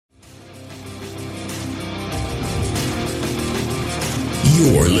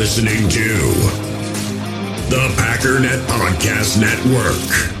You're listening to the Packernet Podcast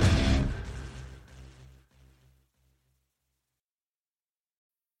Network.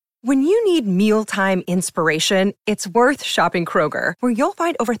 When you need mealtime inspiration, it's worth shopping Kroger, where you'll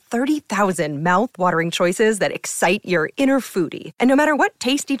find over 30,000 mouth-watering choices that excite your inner foodie. And no matter what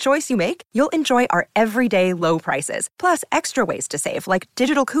tasty choice you make, you'll enjoy our everyday low prices, plus extra ways to save, like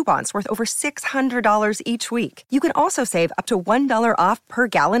digital coupons worth over $600 each week. You can also save up to $1 off per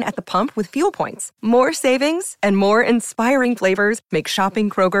gallon at the pump with fuel points. More savings and more inspiring flavors make shopping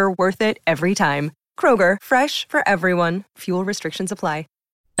Kroger worth it every time. Kroger, fresh for everyone. Fuel restrictions apply.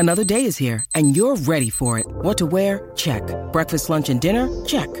 Another day is here, and you're ready for it. What to wear? Check. Breakfast, lunch, and dinner?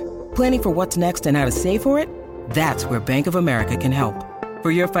 Check. Planning for what's next and how to save for it? That's where Bank of America can help. For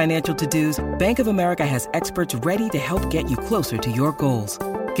your financial to-dos, Bank of America has experts ready to help get you closer to your goals.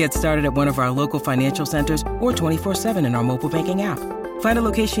 Get started at one of our local financial centers or 24/7 in our mobile banking app. Find a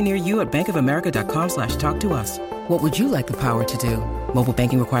location near you at bankofamerica.com/talktous. What would you like the power to do? Mobile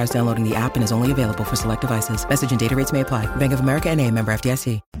banking requires downloading the app and is only available for select devices. Message and data rates may apply. Bank of America N.A., member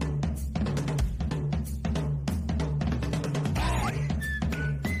FDIC.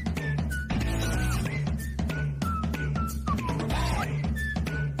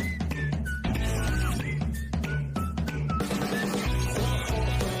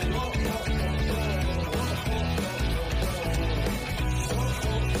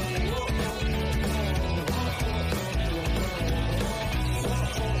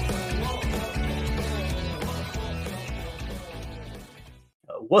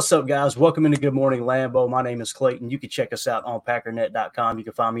 What's up, guys? Welcome into Good Morning Lambeau. My name is Clayton. You can check us out on Packernet.com. You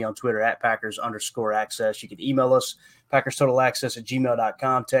can find me on Twitter at Packers_access. You can email us,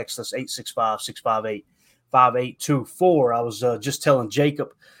 PackersTotalAccess@gmail.com. Text us 865-658-5824. I was just telling Jacob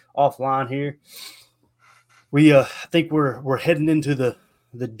offline here. We think we're heading into the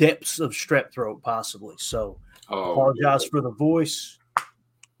depths of strep throat, possibly. So apologize for the voice.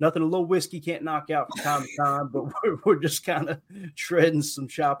 Nothing a little whiskey can't knock out from time to time, but we're just kind of treading some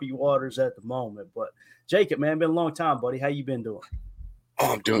choppy waters at the moment. But Jacob, man, been a long time, buddy. How you been doing?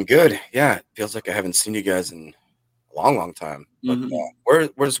 Oh, I'm doing good. Yeah, it feels like I haven't seen you guys in a long time. But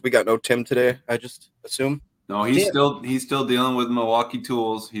where's we got no Tim today? I just assume. No, he's still dealing with Milwaukee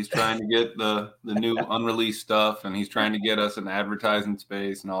Tools. He's trying to get the new unreleased stuff, and he's trying to get us an advertising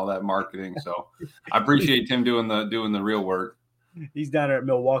space and all that marketing. So I appreciate Tim doing the real work. He's down there at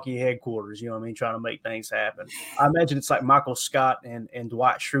Milwaukee headquarters, you know what I mean, trying to make things happen. I imagine it's like Michael Scott and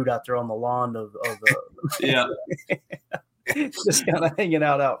Dwight Schrute out there on the lawn of yeah. Just kind of hanging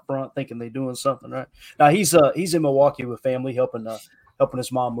out front, thinking they're doing something right. Now he's in Milwaukee with family, helping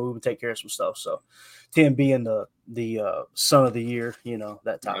his mom move and take care of some stuff. So Tim being the son of the year, you know,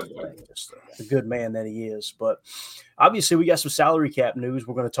 that type of thing, just the good man that he is. But obviously we got some salary cap news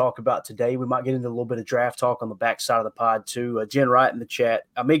we're going to talk about today. We might get into a little bit of draft talk on the backside of the pod too. Jen Wright in the chat.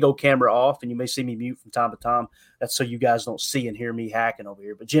 I may go camera off and you may see me mute from time to time. That's so you guys don't see and hear me hacking over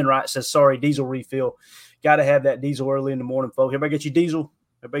here. But Jen Wright says, sorry, diesel refill. Got to have that diesel early in the morning, folks. Everybody get your diesel?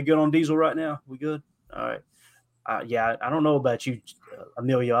 Everybody good on diesel right now? We good? All right. Yeah, I don't know about you,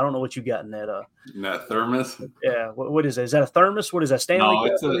 Emilio. I don't know what you got in that. In that thermos? Yeah. What is that? Is that a thermos? What is that? Stanley? No,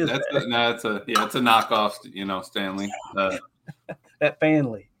 it's a knockoff. You know, Stanley. That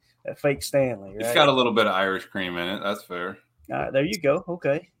fake Stanley. Right? It's got a little bit of Irish cream in it. That's fair. All right, there you go.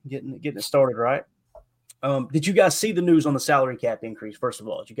 Okay, getting it started right. Did you guys see the news on the salary cap increase? First of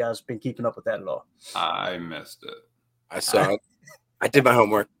all, did you guys been keeping up with that at all? I missed it. I saw it. I did my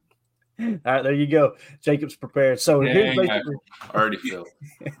homework. All right, there you go. Jacob's prepared. So here's basically I already feel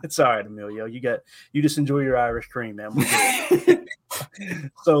it's all right, Emilio. You just enjoy your Irish cream, man.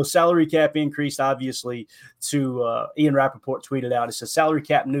 So salary cap increased, obviously, to Ian Rappaport tweeted out. It says salary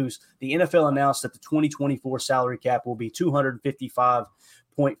cap news. The NFL announced that the 2024 salary cap will be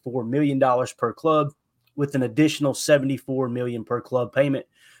 $255.4 million per club, with an additional $74 million per club payment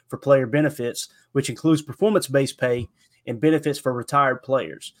for player benefits, which includes performance-based pay and benefits for retired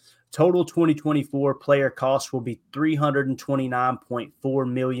players. Total 2024 player costs will be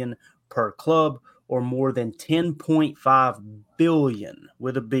 $329.4 million per club, or more than $10.5 billion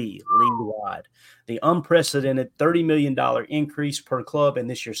with a B league-wide. The unprecedented $30 million increase per club in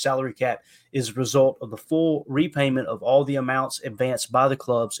this year's salary cap is a result of the full repayment of all the amounts advanced by the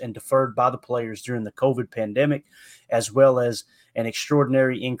clubs and deferred by the players during the COVID pandemic, as well as an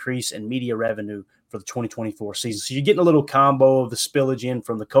extraordinary increase in media revenue for the 2024 season. So you're getting a little combo of the spillage in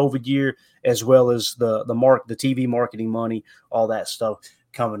from the COVID year, as well as the TV marketing money, all that stuff.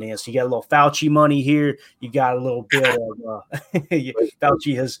 coming in. So you got a little Fauci money here. You got a little bit of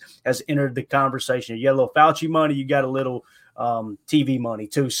Fauci has entered the conversation. You got a little Fauci money. You got a little TV money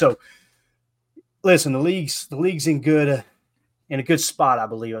too. So listen, the league's in a good spot, I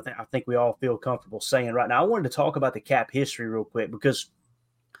believe. I think we all feel comfortable saying right now. I wanted to talk about the cap history real quick because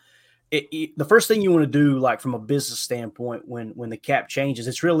the first thing you want to do, like from a business standpoint, when the cap changes,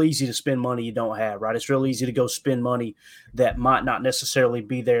 it's real easy to spend money you don't have, right? It's real easy to go spend money that might not necessarily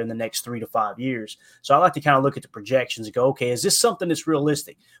be there in the next 3 to 5 years. So I like to kind of look at the projections and go, okay, is this something that's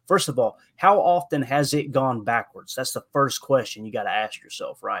realistic? First of all, how often has it gone backwards? That's the first question you got to ask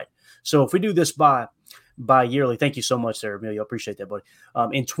yourself, right? So if we do this by yearly, thank you so much there, Emilio. I appreciate that, buddy.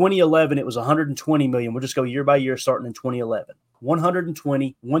 In 2011, it was 120 million. We'll just go year by year, starting in 2011.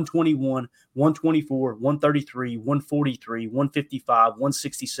 120, 121, 124, 133, 143, 155,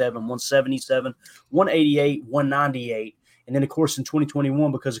 167, 177, 188, 198. And then, of course, in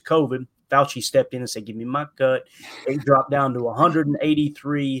 2021, because of COVID, Fauci stepped in and said, give me my cut. It dropped down to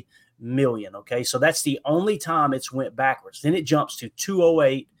 183 million. Okay, so that's the only time it's went backwards. Then it jumps to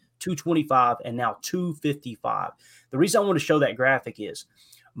 208, 225, and now 255. The reason I want to show that graphic is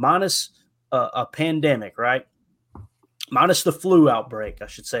minus a pandemic, right? Minus the flu outbreak, I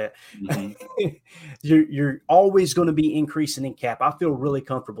should say it. Mm-hmm. You're always going to be increasing in cap. I feel really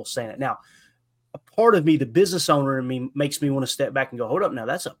comfortable saying it. Now, a part of me, the business owner in me, makes me want to step back and go, hold up now,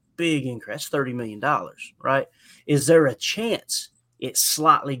 that's a big increase. That's $30 million, right? Is there a chance it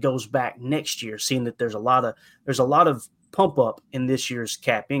slightly goes back next year, seeing that there's a lot of pump up in this year's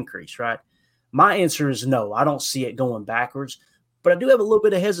cap increase, right? My answer is no. I don't see it going backwards. But I do have a little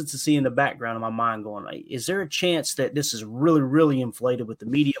bit of hesitancy in the background of my mind going, is there a chance that this is really, really inflated with the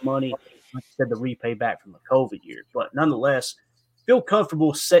media money, like I said, the repay back from the COVID year? But nonetheless, feel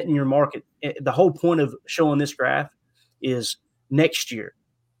comfortable setting your market. The whole point of showing this graph is next year,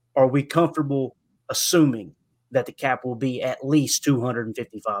 are we comfortable assuming that the cap will be at least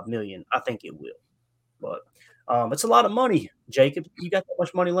 255 million? I think it will. But it's a lot of money, Jacob. You got that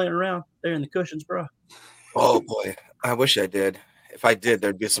much money laying around there in the cushions, bro? Oh, boy. I wish I did. If I did,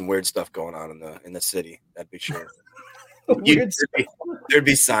 there'd be some weird stuff going on in the city. That'd be sure. There'd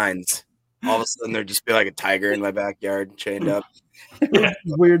be signs. All of a sudden, there'd just be like a tiger in my backyard chained up.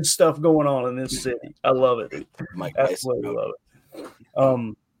 Weird stuff going on in this city. I love it, dude. Absolutely love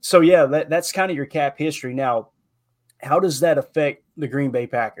it. So yeah, that's kind of your cap history. Now, how does that affect the Green Bay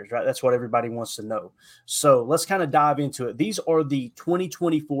Packers, right? That's what everybody wants to know. So let's kind of dive into it. These are the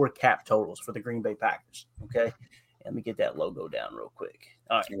 2024 cap totals for the Green Bay Packers. Okay. Let me get that logo down real quick.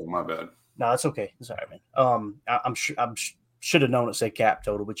 All right. Oh, my bad. No, it's okay. It's all right, man. I should have known it said cap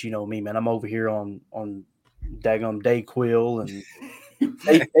total, but you know me, man. I'm over here on daggum Dayquil and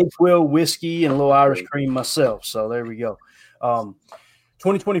Dayquil whiskey and a little Irish cream myself. So there we go.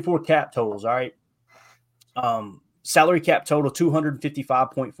 2024 cap totals. All right. Salary cap total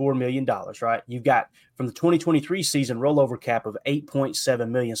 $255.4 million, right? You've got from the 2023 season rollover cap of $8.7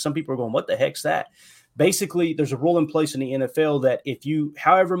 million. Some people are going, what the heck's that? Basically, there's a rule in place in the NFL that if you,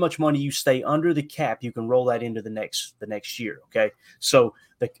 however much money you stay under the cap, you can roll that into the next year. Okay. So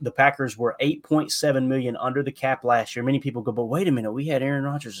the Packers were $8.7 million under the cap last year. Many people go, but wait a minute, we had Aaron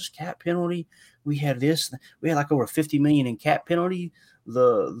Rodgers' cap penalty. We had this, we had like over $50 million in cap penalty.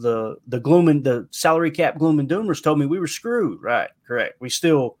 The salary cap gloom and doomers told me we were screwed. Right. Correct. We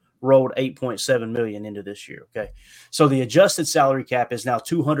still rolled $8.7 million into this year. Okay. So the adjusted salary cap is now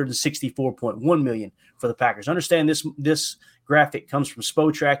 $264.1 million for the Packers. Understand this graphic comes from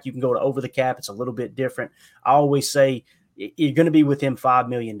Spotrac. You can go to Over the Cap. It's a little bit different. I always say you're going to be within $5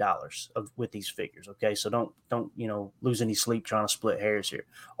 million with these figures. Okay. So don't lose any sleep trying to split hairs here.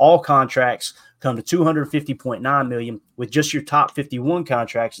 All contracts come to $250.9 million. With just your top 51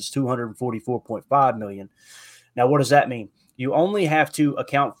 contracts, it's $244.5 million. Now, what does that mean? You only have to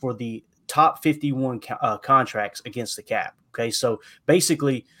account for the top 51 contracts against the cap. Okay. So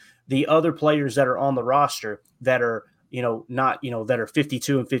basically the other players that are on the roster that are, that are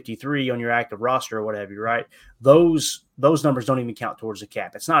 52 and 53 on your active roster or whatever, right? Those numbers don't even count towards the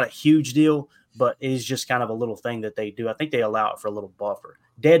cap. It's not a huge deal, but it is just kind of a little thing that they do. I think they allow it for a little buffer.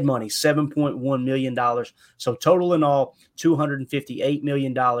 Dead money, $7.1 million. So total in all, $258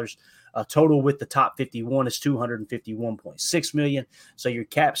 million. Total with the top 51 is $251.6 million. So your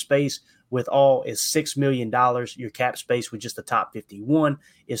cap space with all is $6 million. Your cap space with just the top 51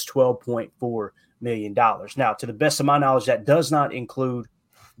 is $12.4 million. Now, to the best of my knowledge, that does not include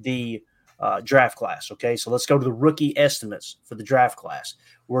the draft class. Okay, so let's go to the rookie estimates for the draft class.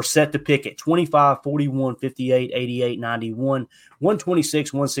 We're set to pick at 25, 41, 58, 88, 91,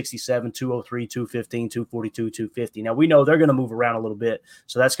 126, 167, 203, 215, 242, 250. Now, we know they're going to move around a little bit,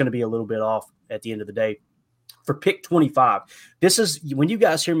 so that's going to be a little bit off at the end of the day. For pick 25, this is when you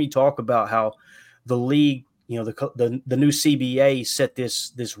guys hear me talk about how the league, the new CBA set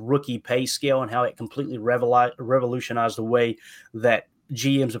this rookie pay scale and how it completely revolutionized the way that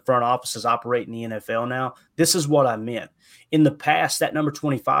GMs and front offices operate in the NFL now. This is what I meant. In the past, that number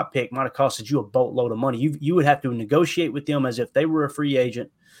 25 pick might have costed you a boatload of money. You would have to negotiate with them as if they were a free agent,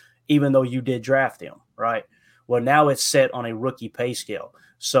 even though you did draft them, right? Well, now it's set on a rookie pay scale.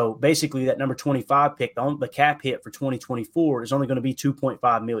 So basically that number 25 pick, the cap hit for 2024 is only going to be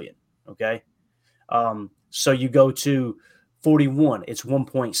 $2.5 million, okay? So you go to 41, it's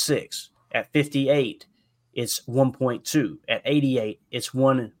 1.6. At 58, it's 1.2. At 88, it's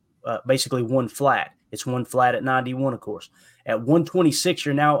basically one flat. It's one flat at 91, of course. At 126,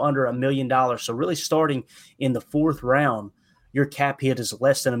 you're now under $1 million. So really starting in the fourth round, your cap hit is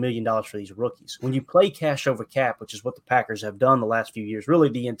less than $1 million for these rookies. When you play cash over cap, which is what the Packers have done the last few years, really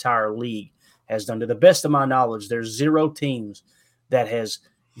the entire league has done. To the best of my knowledge, there's 0 teams that has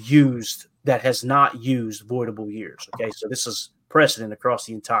not used voidable years. Okay, so this is precedent across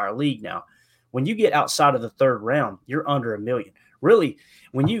the entire league now. When you get outside of the third round, you're under $1 million. Really,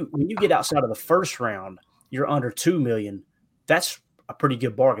 when you get outside of the first round, you're under $2 million. That's a pretty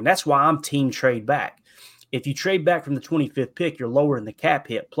good bargain. That's why I'm team trade back. If you trade back from the 25th pick, you're lowering the cap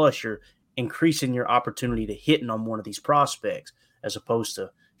hit, plus you're increasing your opportunity to hitting on one of these prospects, as opposed to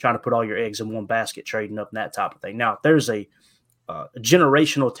trying to put all your eggs in one basket, trading up and that type of thing. Now, if there's a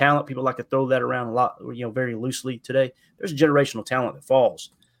generational talent, people like to throw that around a lot, very loosely today. There's a generational talent that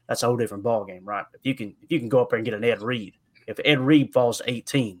falls. That's a whole different ball game, right? If you can go up there and get an Ed Reed, if Ed Reed falls to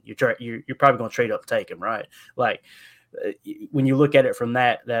 18, you're probably going to trade up, take him, right? Like when you look at it from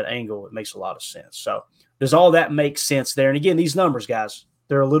that angle, it makes a lot of sense. So does all that make sense there? And again, these numbers, guys,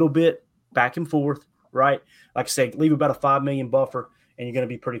 they're a little bit back and forth, right? Like I said, leave about a $5 million buffer, and you're going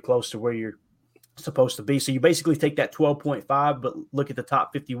to be pretty close to where you're supposed to be. So you basically take that 12.5, but look at the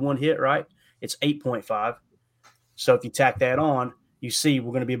top 51 hit, right? It's 8.5. So if you tack that on, you see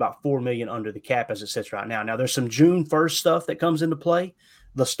we're going to be about $4 million under the cap as it sits right now. Now there's some June 1st stuff that comes into play.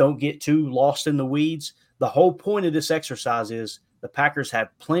 Let's don't get too lost in the weeds. The whole point of this exercise is the Packers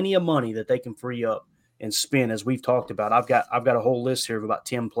have plenty of money that they can free up and spend, as we've talked about. I've got a whole list here of about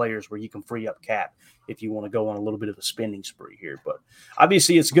 10 players where you can free up cap if you want to go on a little bit of a spending spree here. But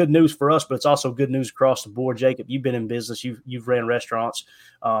obviously it's good news for us, but it's also good news across the board. Jacob, you've been in business. You've ran restaurants.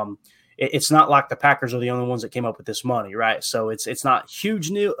 It's not like the Packers are the only ones that came up with this money, right? So it's not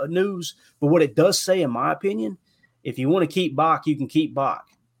huge news, but what it does say, in my opinion, if you want to keep Bach, you can keep Bach.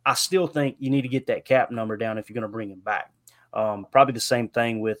 I still think you need to get that cap number down if you're going to bring him back. Probably the same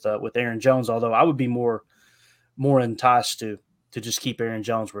thing with Aaron Jones, although I would be more enticed to just keep Aaron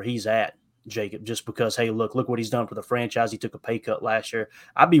Jones where he's at, Jacob, just because, hey, look what he's done for the franchise. He took a pay cut last year.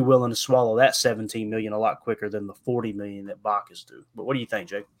 I'd be willing to swallow that $17 million a lot quicker than the $40 million that Bach is due. But what do you think,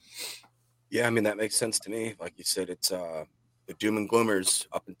 Jake? Yeah, I mean, that makes sense to me. Like you said, it's the doom and gloomers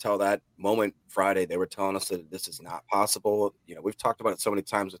up until that moment Friday. They were telling us that this is not possible. We've talked about it so many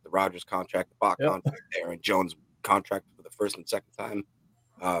times with the Rodgers contract, the Bach contract, the Aaron Jones contract for the first and second time.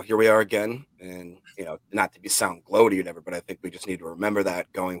 Here we are again. And, not to sound gloaty or whatever, but I think we just need to remember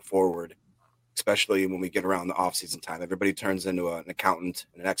that going forward, especially when we get around the offseason time. Everybody turns into an accountant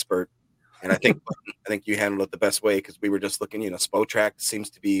and an expert. And I think you handled it the best way, because we were just looking, Spotrac seems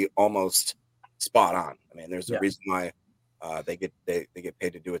to be almost spot on. I mean, there's a reason why they get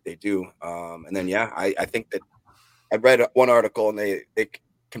paid to do what they do. And then, I think that I read one article and they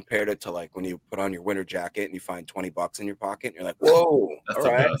compared it to like when you put on your winter jacket and you find $20 in your pocket and you're like, whoa, all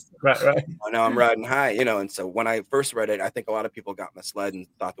right. Right. Now I'm riding high, and so when I first read it, I think a lot of people got misled and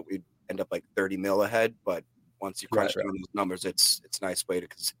thought that we'd end up like 30 mil ahead. But once you crunch down those numbers, it's a nice way to,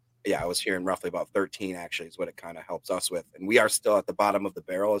 because I was hearing roughly about 13 actually is what it kind of helps us with. And we are still at the bottom of the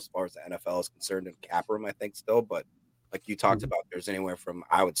barrel as far as the NFL is concerned in cap room, I think still. But like you talked about, there's anywhere from,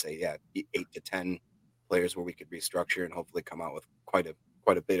 I would say, 8 to 10 players where we could restructure and hopefully come out with quite a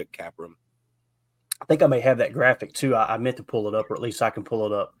bit of cap room. I think I may have that graphic too. I meant to pull it up, or at least I can pull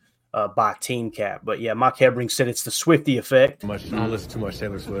it up by team cap. But yeah, Mike Hebring said it's the Swiftie effect. I don't listen too much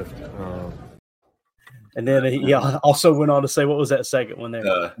Taylor Swift. And then he also went on to say, what was that second one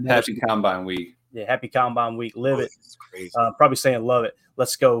there? Happy Combine Week. Yeah, happy Combine Week. Live it. It's crazy. Probably saying love it.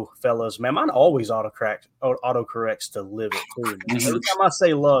 Let's go, fellas. Man, mine always autocorrects to live it too. Every time I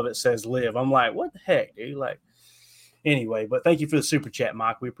say love, it says live. I'm like, what the heck, dude? Like, Anyway, but thank you for the super chat,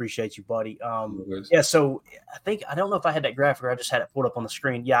 Mike. We appreciate you, buddy. Yeah, so I don't know if I had that graphic or I just had it pulled up on the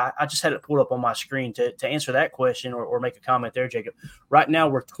screen. Yeah, I just had it pulled up on my screen to answer that question or make a comment there, Jacob. Right now,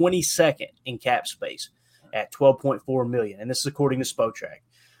 we're 22nd in cap space at $12.4 million, and this is according to Spotrac.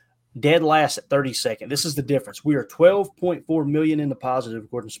 Dead last at 32nd. This is the difference. We are $12.4 million in the positive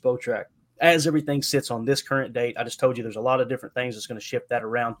according to Spotrac. As everything sits on this current date, I just told you there's a lot of different things that's going to shift that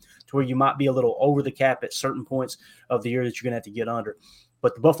around to where you might be a little over the cap at certain points of the year that you're going to have to get under.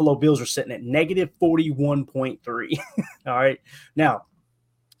 But the Buffalo Bills are sitting at negative 41.3. All right. Now,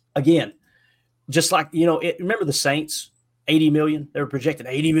 again, just like, remember the Saints, 80 million? They were projected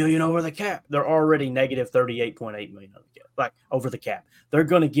 80 million over the cap. They're already negative 38.8 million over the cap. They're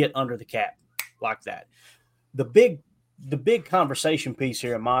going to get under the cap like that. The big conversation piece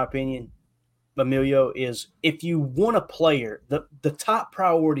here, in my opinion, Emilio, is if you want a player, the top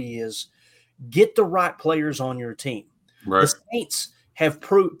priority is get the right players on your team. Right. The Saints have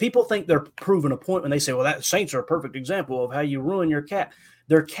proved – people think they're proving a point when they say, well, that Saints are a perfect example of how you ruin your cap.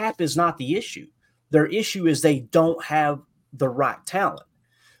 Their cap is not the issue. Their issue is they don't have the right talent.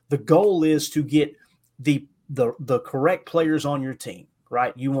 The goal is to get the correct players on your team.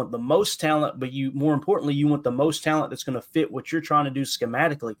 Right? You want the most talent, but more importantly, you want the most talent that's going to fit what you're trying to do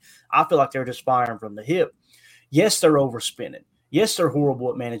schematically. I feel like they're just firing from the hip. Yes, they're overspending. Yes, they're horrible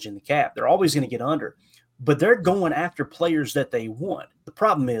at managing the cap. They're always going to get under, but they're going after players that they want. The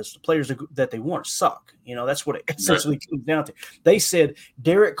problem is the players that they want suck. That's what it essentially comes down to. They said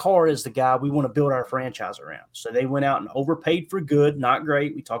Derek Carr is the guy we want to build our franchise around. So they went out and overpaid for good. Not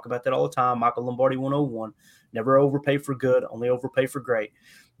great. We talk about that all the time. Michael Lombardi 101. Never overpay for good, only overpay for great.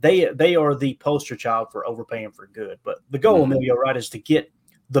 They are the poster child for overpaying for good. But the goal, Emilio, right, is to get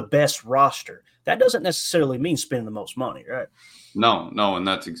the best roster. That doesn't necessarily mean spending the most money, right? No, and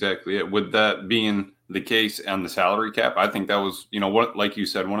that's exactly it. With that being the case on the salary cap, I think that was, what, like you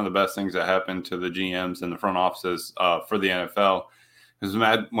said, one of the best things that happened to the GMs and the front offices for the NFL.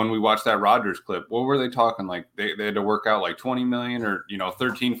 Because when we watched that Rodgers clip, what were they talking? Like they had to work out like 20 million or,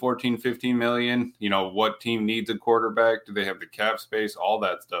 13, 14, 15 million. What team needs a quarterback? Do they have the cap space? All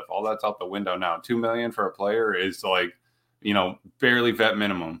that stuff. All that's out the window now. 2 million for a player is like, barely vet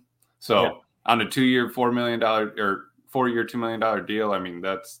minimum. So on a 2-year, $4 million or 4-year, $2 million deal, I mean,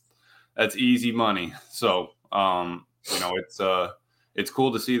 that's easy money. So, it's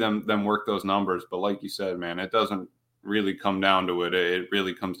cool to see them work those numbers. But like you said, man, it doesn't really come down to it. It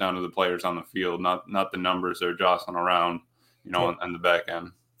really comes down to the players on the field, not the numbers they're jostling around, on the back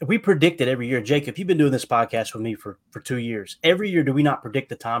end. We predict it every year. Jacob, you've been doing this podcast with me for 2 years. Every year, do we not predict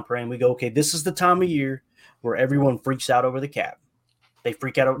the time frame? We go, okay, this is the time of year where everyone freaks out over the cap. They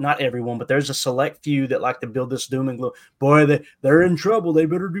freak out. Not everyone, but there's a select few that like to build this doom and gloom. Boy, they're in trouble. They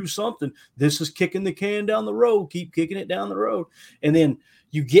better do something. This is kicking the can down the road. Keep kicking it down the road. And then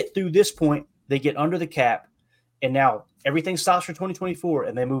you get through this point, they get under the cap. And now everything stops for 2024,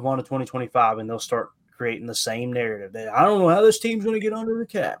 and they move on to 2025, and they'll start creating the same narrative that I don't know how this team's going to get under the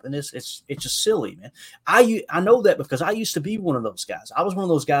cap, and it's just silly, man. I know that because I used to be one of those guys. I was one of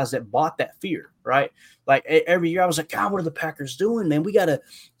those guys that bought that fear, right? Like every year, I was like, God, what are the Packers doing, man? You got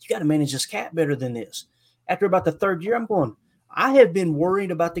to manage this cap better than this. After about the third year, I'm going, I have been worried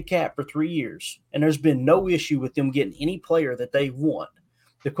about the cap for 3 years, and there's been no issue with them getting any player that they want.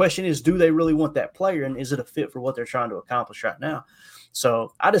 The question is, do they really want that player, and is it a fit for what they're trying to accomplish right now?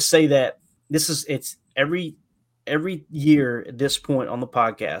 So I just say that it's every year at this point on the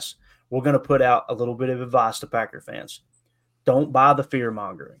podcast, we're going to put out a little bit of advice to Packer fans. Don't buy the fear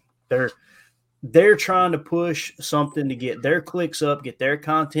mongering. They're trying to push something to get their clicks up, get their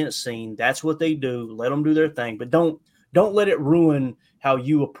content seen. That's what they do. Let them do their thing, but don't let it ruin how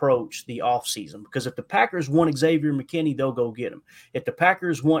you approach the offseason. Because if the Packers want Xavier McKinney, they'll go get him. If the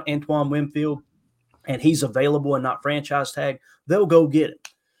Packers want Antoine Winfield and he's available and not franchise tag, they'll go get him.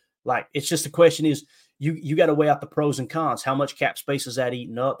 Like, it's just the question is, you got to weigh out the pros and cons. How much cap space is that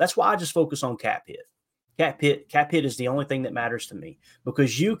eating up? That's why I just focus on cap hit. Cap hit is the only thing that matters to me,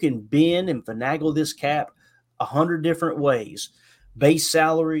 because you can bend and finagle this cap 100 different ways. Base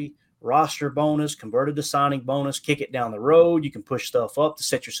salary, roster bonus, converted to signing bonus, kick it down the road. You can push stuff up to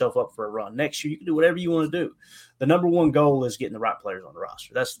set yourself up for a run next year. You can do whatever you want to do. The number one goal is getting the right players on the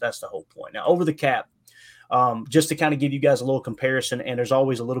roster. That's the whole point. Now, over the cap, just to kind of give you guys a little comparison, and there's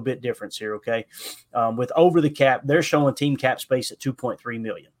always a little bit difference here, okay? With over the cap, they're showing team cap space at $2.3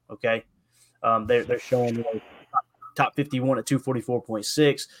 million, okay? They're showing top 51 at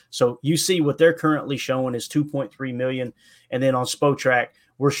 244.6. So you see what they're currently showing is $2.3 million, and then on Spotrac,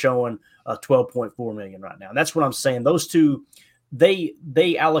 we're showing $12.4 million right now. And that's what I'm saying. Those two,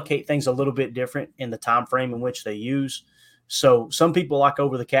 they allocate things a little bit different in the time frame in which they use. So some people like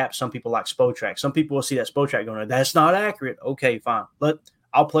over the cap, some people like Spotrac. Some people will see that Spotrac going, that's not accurate. Okay, fine.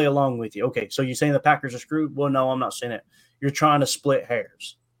 I'll play along with you. Okay, so you're saying the Packers are screwed? Well, no, I'm not saying it. You're trying to split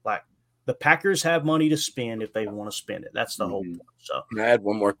hairs. Like, the Packers have money to spend if they want to spend it. That's the whole point. So can I add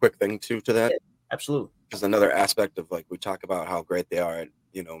one more quick thing to that? Yeah, absolutely. Because another aspect of, like, we talk about how great they are at,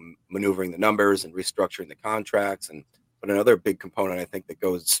 maneuvering the numbers and restructuring the contracts. But another big component, I think, that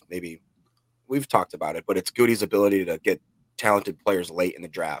goes, maybe we've talked about it, but it's Goody's ability to get talented players late in the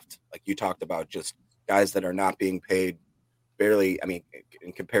draft. Like you talked about, just guys that are not being paid barely, I mean,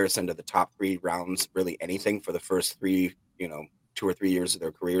 in comparison to the top 3 rounds, really anything for the first 3, 2 or 3 years of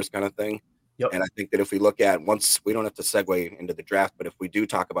their careers kind of thing. Yep. And I think that if we look at, once, we don't have to segue into the draft, but if we do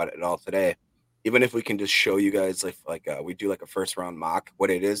talk about it at all today, even if we can just show you guys, like we do like a first round mock,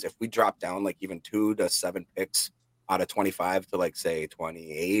 what it is, if we drop down like even 2 to 7 picks out of 25 to, like, say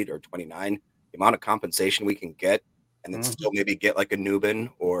 28 or 29, the amount of compensation we can get, and then still maybe get like a Newbin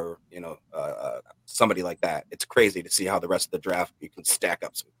or, somebody like that. It's crazy to see how the rest of the draft, you can stack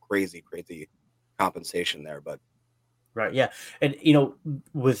up some crazy compensation there. But right. Yeah. And,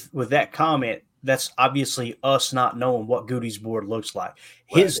 with that comment, that's obviously us not knowing what Goody's board looks like.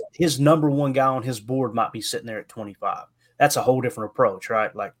 His number one guy on his board might be sitting there at 25. That's a whole different approach,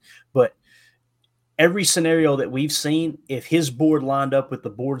 right? But every scenario that we've seen, if his board lined up with the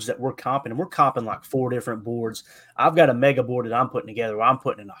boards that we're comping, and we're comping like 4 different boards. I've got a mega board that I'm putting together where I'm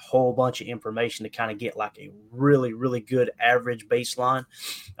putting in a whole bunch of information to kind of get like a really, really good average baseline.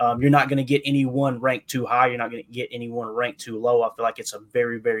 You're not going to get anyone ranked too high. You're not going to get anyone ranked too low. I feel like it's a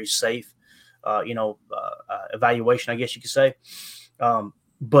very, very safe, evaluation, I guess you could say.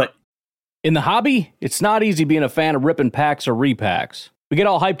 But in the hobby, it's not easy being a fan of ripping packs or repacks. We get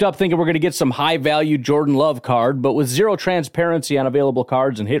all hyped up thinking we're going to get some high-value Jordan Love card, but with zero transparency on available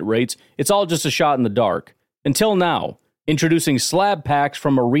cards and hit rates, it's all just a shot in the dark. Until now, introducing slab packs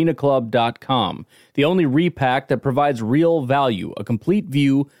from arenaclub.com, the only repack that provides real value, a complete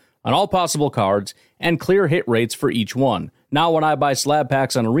view on all possible cards, and clear hit rates for each one. Now when I buy slab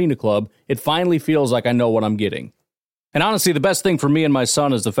packs on Arena Club, it finally feels like I know what I'm getting. And honestly, the best thing for me and my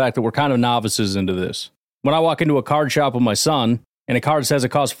son is the fact that we're kind of novices into this. When I walk into a card shop with my son, and a card says it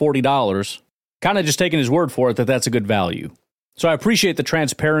costs $40, kind of just taking his word for it that that's a good value. So I appreciate the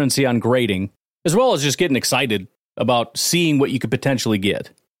transparency on grading, as well as just getting excited about seeing what you could potentially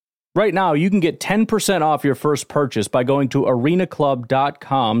get. Right now, you can get 10% off your first purchase by going to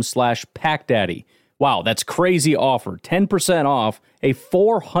arenaclub.com/packdaddy. Wow, that's crazy offer. 10% off a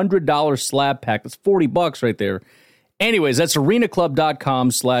 $400 slab pack. That's $40 right there. Anyways, that's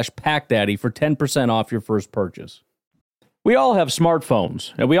arenaclub.com/packdaddy for 10% off your first purchase. We all have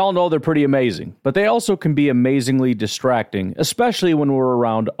smartphones, and we all know they're pretty amazing, but they also can be amazingly distracting, especially when we're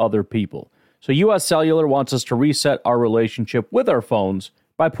around other people. So US Cellular wants us to reset our relationship with our phones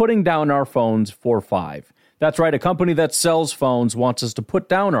by putting down our phones for $5. That's right, a company that sells phones wants us to put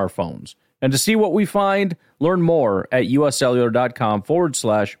down our phones. And to see what we find, learn more at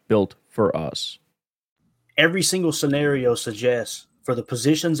uscellular.com/built for us. Every single scenario suggests for the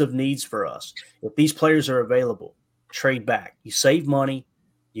positions of needs for us, if these players are available, trade back. You save money,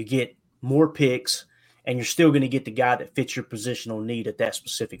 you get more picks, and you're still going to get the guy that fits your positional need at that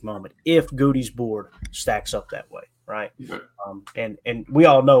specific moment if Goody's board stacks up that way, right? And we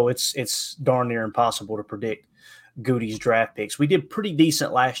all know it's darn near impossible to predict Goody's draft picks. We did pretty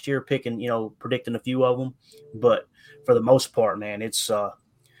decent last year predicting a few of them, but for the most part, man, it's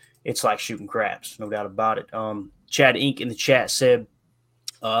like shooting craps, no doubt about it. Chad Inc. in the chat said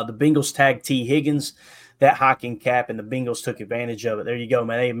the Bengals tagged T. Higgins. That hocking cap, and the Bengals took advantage of it. There you go,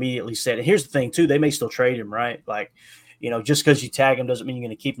 man. They immediately said, and here's the thing, too. They may still trade him, right? Like, just because you tag him doesn't mean you're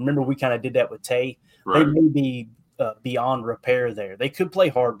going to keep him. Remember, we kind of did that with Tay. Right. They may be beyond repair there. They could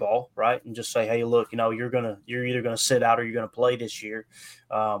play hardball, right, and just say, hey, look, you're either going to sit out or you're going to play this year.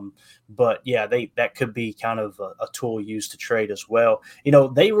 But, yeah, that could be kind of a tool used to trade as well.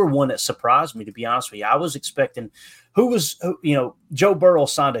 They were one that surprised me, to be honest with you. I was expecting – Joe Burrow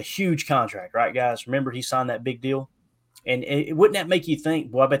signed a huge contract, right, guys? Remember he signed that big deal? And wouldn't that make you think,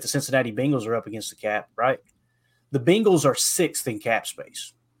 well, I bet the Cincinnati Bengals are up against the cap, right? The Bengals are 6th in cap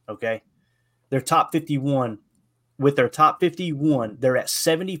space, okay? They're top 51. With their top 51, they're at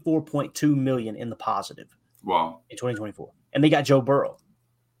 $74.2 million in the positive. Wow. In 2024. And they got Joe Burrow.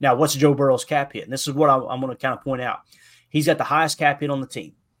 Now, what's Joe Burrow's cap hit? And this is what I'm going to kind of point out. He's got the highest cap hit on the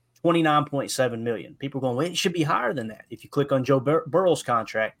team. $29.7 million. People are going, well, it should be higher than that. If you click on Joe Burrow's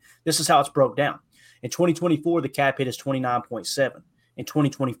contract, this is how it's broke down. In 2024, the cap hit is 29.7. In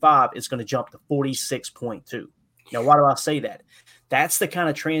 2025, it's going to jump to 46.2. Now, why do I say that? That's the kind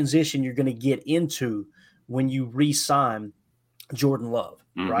of transition you're going to get into when you re-sign Jordan Love,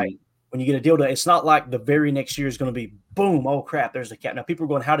 right? When you get a deal done, it's not like the very next year is going to be boom, oh crap, there's the cap. Now people are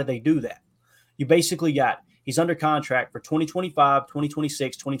going, how did they do that? You basically got, he's under contract for 2025,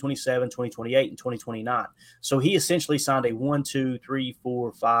 2026, 2027, 2028, and 2029. So he essentially signed a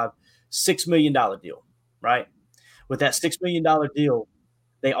 $6 million deal, right? With that $6 million deal,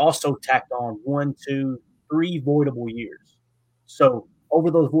 they also tacked on 3 voidable years. So over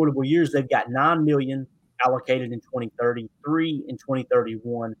those voidable years, they've got $9 million allocated in 2030, 3 in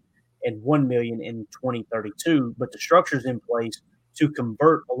 2031, and $1 million in 2032. But the structure's in place to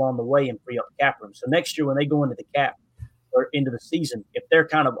convert along the way and free up cap room. So next year, when they go into the cap or into the season, if they're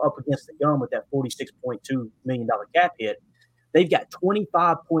kind of up against the gun with that $46.2 million cap hit, they've got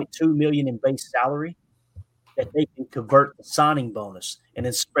 $25.2 million in base salary that they can convert the signing bonus and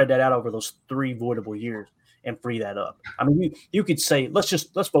then spread that out over those 3 voidable years and free that up. I mean, you could say,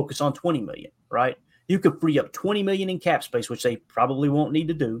 let's focus on 20 million, right? You could free up 20 million in cap space, which they probably won't need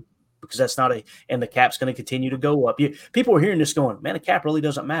to do because that's not and the cap's going to continue to go up. People are hearing this going, man, the cap really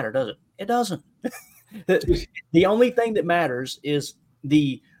doesn't matter, does it? It doesn't. The only thing that matters is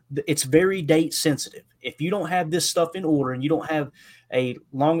it's very date sensitive. If you don't have this stuff in order and you don't have a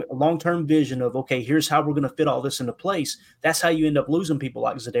long-term vision of, okay, here's how we're going to fit all this into place, that's how you end up losing people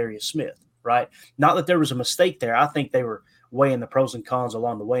like Zadarius Smith, right? Not that there was a mistake there. I think they were weighing the pros and cons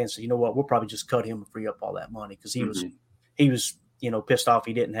along the way and said, you know what, we'll probably just cut him and free up all that money because he was pissed off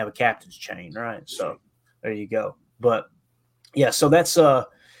he didn't have a captain's chain, right? So there you go. But yeah, so that's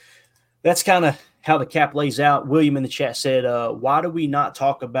kind of how the cap lays out. William in the chat said, why do we not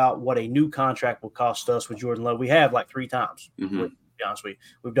talk about what a new contract will cost us with Jordan Love? We have like 3 times. To be honest with you.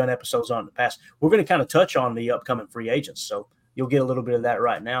 We've done episodes on it in the past. We're going to kind of touch on the upcoming free agents. So you'll get a little bit of that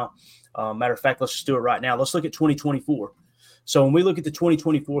right now. Matter of fact, let's just do it right now. Let's look at 2024. So when we look at the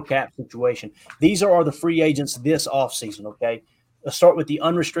 2024 cap situation, these are the free agents this offseason, okay? Let's start with the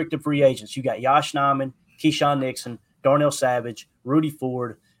unrestricted free agents. You got Yosh Nijman, Keyshawn Nixon, Darnell Savage, Rudy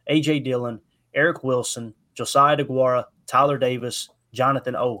Ford, A.J. Dillon, Eric Wilson, Josiah DeGuara, Tyler Davis,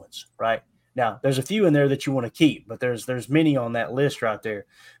 Jonathan Owens, right? Now, there's a few in there that you want to keep, but there's many on that list right there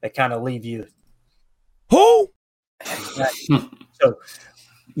that kind of leave you. Who? So,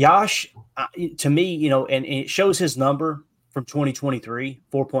 Yosh, to me, and it shows his number from 2023,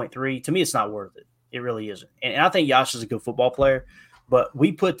 4.3. To me, it's not worth it. It really isn't. And I think Yosh is a good football player, but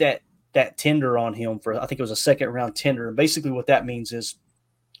we put that tender on him for, I think it was a second-round tender. And basically what that means is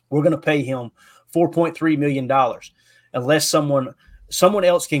we're going to pay him $4.3 million unless someone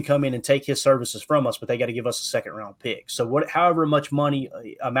else can come in and take his services from us, but they got to give us a second-round pick. So however much money,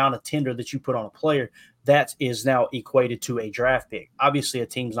 amount of tender that you put on a player, that is now equated to a draft pick. Obviously, a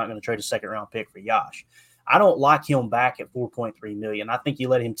team's not going to trade a second-round pick for Yosh. I don't like him back at $4.3 million. I think you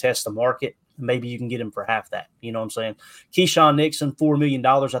let him test the market. Maybe you can get him for half that. You know what I'm saying? Keyshawn Nixon, $4 million.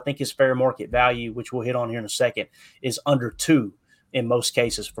 I think his fair market value, which we'll hit on here in a second, is under 2 in most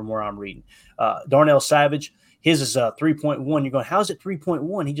cases from where I'm reading. Darnell Savage, his is 3.1. You're going, how's it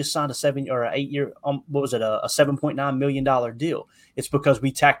 3.1? He just signed a 7 or 8 year, a $7.9 million deal. It's because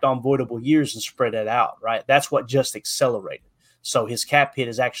we tacked on voidable years and spread it out, right? That's what just accelerated. So his cap hit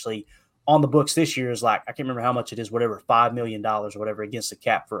is actually on the books this year is like, I can't remember how much it is, whatever, $5 million or whatever against the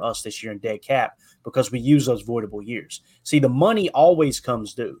cap for us this year in dead cap because we use those voidable years. See, the money always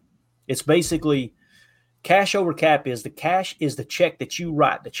comes due. It's basically cash over cap is the cash is the check that you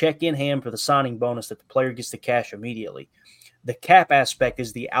write, the check in hand for the signing bonus that the player gets to cash immediately. The cap aspect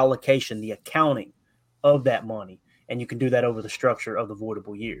is the allocation, the accounting of that money, and you can do that over the structure of the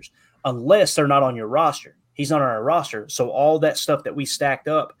voidable years unless they're not on your roster. He's not on our roster. So all that stuff that we stacked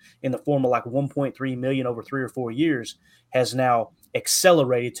up in the form of like 1.3 million over 3 or 4 years has now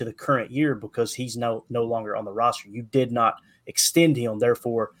accelerated to the current year because he's no longer on the roster. You did not extend him.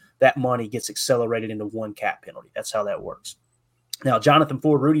 Therefore, that money gets accelerated into 1 cap penalty. That's how that works. Now, Jonathan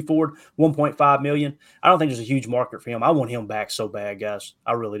Ford, Rudy Ford, 1.5 million. I don't think there's a huge market for him. I want him back so bad, guys.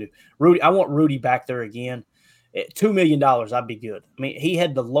 I really do. I want Rudy back there again. At $2 million, I'd be good. I mean, he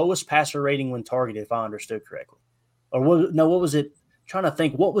had the lowest passer rating when targeted, if I understood correctly. Or what was it? I'm trying to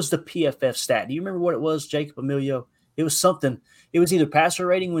think. What was the PFF stat? Do you remember what it was, Jacob Emilio? It was something. It was either passer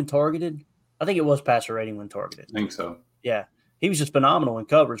rating when targeted. I think it was passer rating when targeted. I think so. Yeah. He was just phenomenal in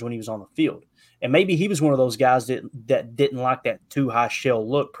coverage when he was on the field. And maybe he was one of those guys that didn't like that too high shell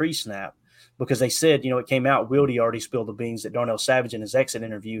look pre-snap because they said, it came out, Wildy already spilled the beans that Darnell Savage in his exit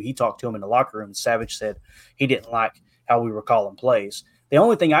interview, he talked to him in the locker room, and Savage said he didn't like how we were calling plays. The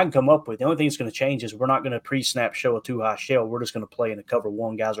only thing I can come up with, the only thing that's going to change is we're not going to pre-snap show a too high shell. We're just going to play in the cover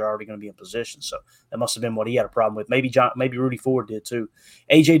one. Guys are already going to be in position. So that must have been what he had a problem with. Maybe Rudy Ford did too.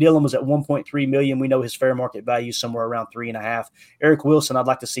 A.J. Dillon was at $1.3 million. We know his fair market value is somewhere around $3.5. Eric Wilson, I'd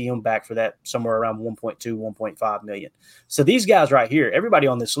like to see him back for that somewhere around $1.2, $1.5 million. So these guys right here, everybody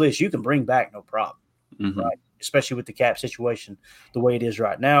on this list, you can bring back no problem, right? Especially with the cap situation the way it is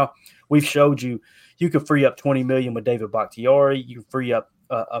right now. We've showed you could free up $20 million with David Bakhtiari. You can free up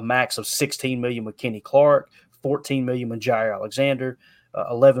a max of $16 million with Kenny Clark, $14 million with Jair Alexander,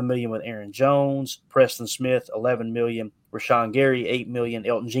 $11 million with Aaron Jones, Preston Smith, $11 million, Rashawn Gary, $8 million,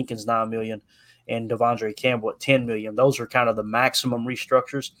 Elton Jenkins, $9 million, and Devondre Campbell at $10 million. Those are kind of the maximum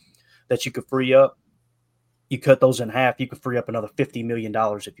restructures that you could free up. You cut those in half, you could free up another $50 million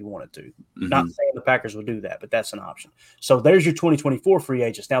if you wanted to. Not saying the Packers will do that, but that's an option. So there's your 2024 free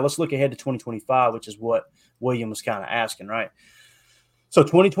agents. Now let's look ahead to 2025, which is what William was kind of asking, right? So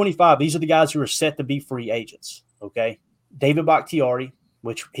 2025, these are the guys who are set to be free agents, okay? David Bakhtiari,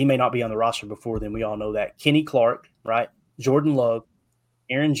 which he may not be on the roster before then. We all know that. Kenny Clark, right? Jordan Love,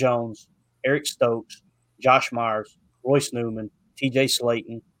 Aaron Jones, Eric Stokes, Josh Myers, Royce Newman, TJ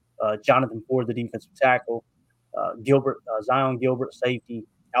Slayton, Jonathan Ford, the defensive tackle, Zion Gilbert, safety,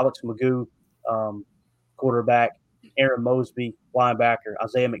 Alex Magoo, quarterback, Aaron Mosby, linebacker,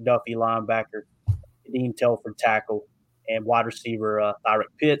 Isaiah McDuffie, linebacker, Dean Telford, tackle, and wide receiver Thyrick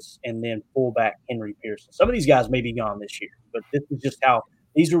Pitts, and then fullback Henry Pearson. Some of these guys may be gone this year, but this is just how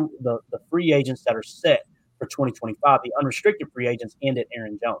these are the free agents that are set for 2025. The unrestricted free agents end at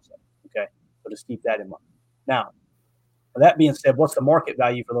Aaron Jones. Okay, so just keep that in mind. Now, with that being said, what's the market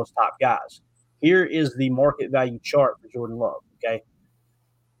value for those top guys? Here is the market value chart for Jordan Love, okay?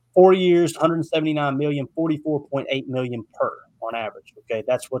 4 years, $179 million, $44.8 million per on average, okay?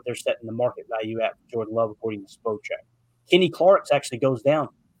 That's what they're setting the market value at for Jordan Love according to Spotrac. Kenny Clark's actually goes down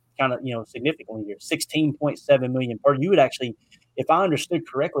kind of, significantly here, $16.7 million per. You would actually, if I understood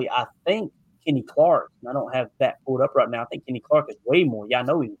correctly, I think Kenny Clark, and I don't have that pulled up right now, I think Kenny Clark is way more. Yeah, I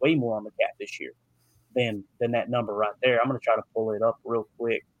know he's way more on the cap this year than that number right there. I'm going to try to pull it up real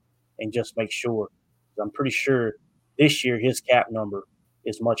quick and just make sure. I'm pretty sure this year his cap number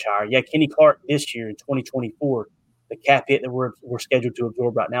is much higher. Yeah, Kenny Clark this year in 2024, the cap hit that we're scheduled to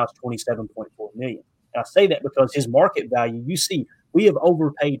absorb right now is $27.4 million. And I say that because his market value, you see, we have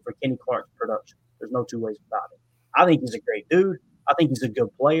overpaid for Kenny Clark's production. There's no two ways about it. I think he's a great dude. I think he's a good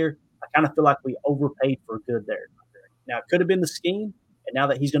player. I kind of feel like we overpaid for good there. Now, it could have been the scheme, and now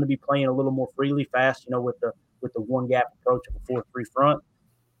that he's going to be playing a little more freely, fast, with the one gap approach of a 4-3 front,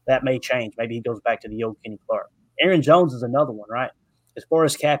 that may change. Maybe he goes back to the old Kenny Clark. Aaron Jones is another one, right? As far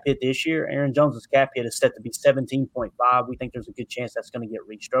as cap hit this year, Aaron Jones' cap hit is set to be 17.5. We think there's a good chance that's going to get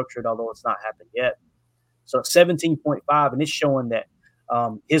restructured, although it's not happened yet. So it's 17.5, and it's showing that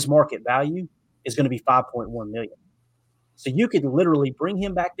his market value is going to be $5.1 million. So you could literally bring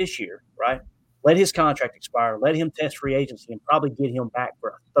him back this year, right? Let his contract expire, let him test free agency, and probably get him back for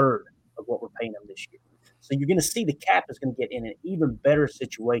a third of what we're paying him this year. So you're going to see the cap is going to get in an even better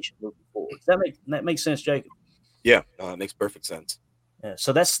situation moving forward. Does that make sense, Jacob? Yeah, it makes perfect sense. Yeah,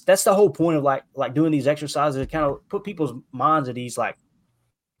 so that's the whole point of like doing these exercises to kind of put people's minds at ease. Like,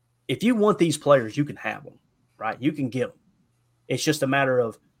 if you want these players, you can have them, right? You can get them. It's just a matter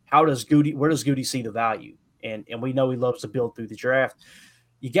of where does Goody see the value? And we know he loves to build through the draft.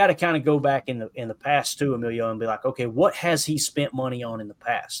 You got to kind of go back in the past too, Emilio, and be like, okay, what has he spent money on in the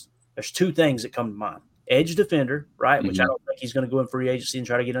past? There's two things that come to mind. Edge defender, right? Mm-hmm. Which I don't think he's going to go in free agency and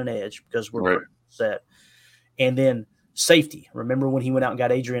try to get an edge because we're right. Set. And then safety. Remember when he went out and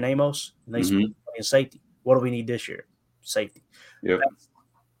got Adrian Amos and they spent money in safety? What do we need this year? Safety. Yep.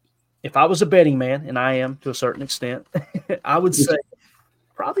 If I was a betting man, and I am to a certain extent, I would say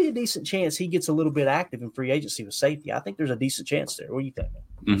probably a decent chance he gets a little bit active in free agency with safety. I think there's a decent chance there. What do you think?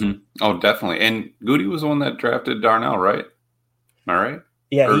 Mm-hmm. Oh, definitely. And Goody was the one that drafted Darnell, right? Am I right?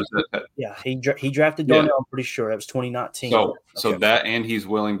 Yeah, he drafted Darnell. Yeah. I'm pretty sure that was 2019. So that, and he's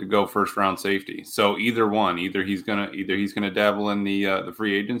willing to go first round safety. So either he's gonna dabble in the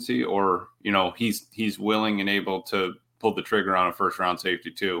free agency, or he's willing and able to pull the trigger on a first round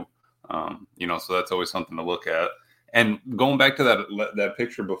safety too. So that's always something to look at. And going back to that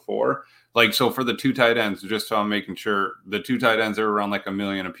picture before, so for the two tight ends, just so I'm making sure, the two tight ends are around like $1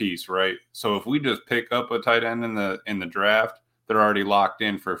 million a piece, right? So if we just pick up a tight end in the draft, they're already locked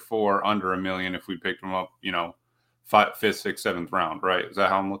in for under $1 million if we picked them up, 5th, 6th, 7th round, right? Is that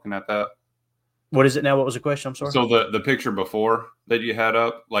how I'm looking at that? What is it now? What was the question? I'm sorry. So the picture before that you had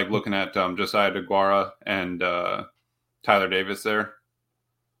up, looking at Josiah DeGuara and Tyler Davis there.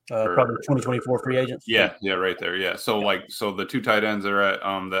 Probably 2024 free agents. Yeah, right there. Yeah. So the two tight ends are at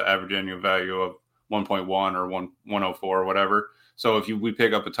the average annual value of 1.1 or 104 or whatever. So if we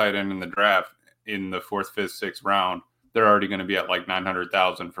pick up a tight end in the draft in the 4th, 5th, 6th round, they're already going to be at like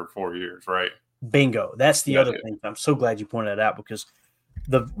 900,000 for 4 years, right? Bingo. That's the other thing. I'm so glad you pointed that out, because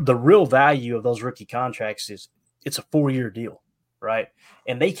the real value of those rookie contracts is it's a 4-year deal, right?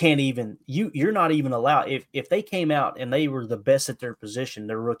 And they can't even you're not even allowed, if they came out and they were the best at their position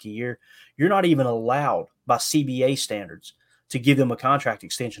their rookie year, you're not even allowed by CBA standards to give them a contract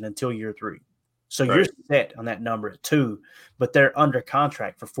extension until year 3. So You're set on that number at 2, but they're under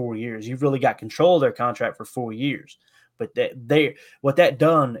contract for 4 years. You've really got control of their contract for 4 years. But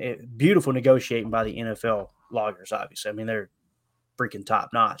beautiful negotiating by the NFL lawyers, obviously. I mean, they're freaking top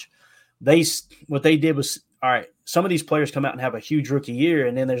notch. What they did was, all right, some of these players come out and have a huge rookie year,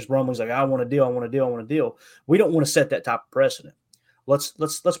 and then there's rumblings like, I want a deal. We don't want to set that type of precedent. Let's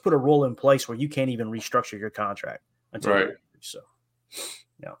put a rule in place where you can't even restructure your contract until so.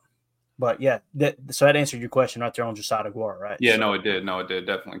 Yeah. But yeah, so that answered your question right there on Josiah Aguilar, right? Yeah, no, it did,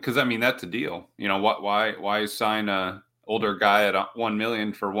 definitely. Because I mean, that's a deal. You know, why sign a older guy at $1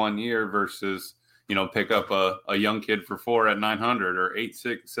 million for 1 year versus, you know, pick up a young kid for 4 at 900 or 8,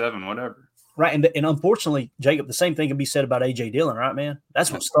 6, 7, whatever. Right, and unfortunately, Jacob, the same thing can be said about AJ Dillon, right, man?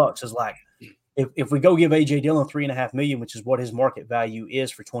 That's what sucks. Is like if we go give AJ Dillon $3.5 million, which is what his market value is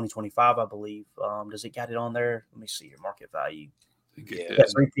for 2025, I believe. Does it got it on there? Let me see your market value. Yeah,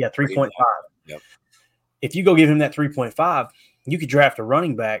 3.5. Yep. If you go give him that 3.5, you could draft a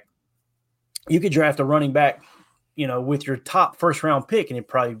running back. You know, with your top first round pick, and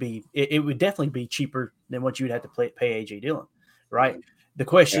it would definitely be cheaper than what you would have to pay AJ Dillon, right? The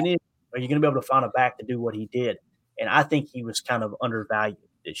question is, are you going to be able to find a back to do what he did? And I think he was kind of undervalued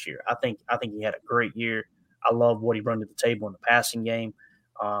this year. I think he had a great year. I love what he brought to the table in the passing game.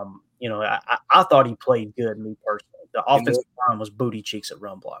 You know, I thought he played good, me personally. The offensive line was booty cheeks at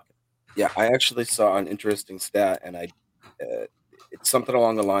run blocking. Yeah, I actually saw an interesting stat, and it's something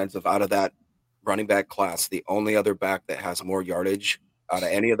along the lines of, out of that running back class, the only other back that has more yardage out of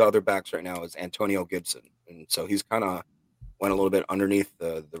any of the other backs right now is Antonio Gibson. And so he's kind of went a little bit underneath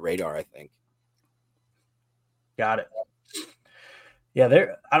the radar, I think. Got it. Yeah,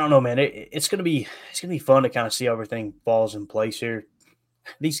 I don't know, man. It's gonna be fun to kind of see how everything falls in place here.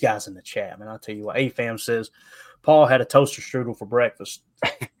 These guys in the chat, man, I'll tell you what. AFAM says Paul had a toaster strudel for breakfast.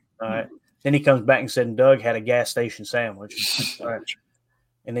 All right. Then he comes back and said Doug had a gas station sandwich. All right.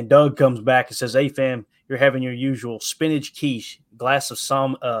 And then Doug comes back and says, "AFAM, you're having your usual spinach quiche, glass of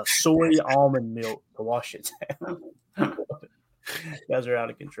some soy almond milk to wash it down." Guys are out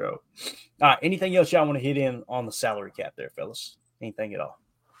of control. All right. Anything else y'all want to hit in on the salary cap there, fellas? Anything at all?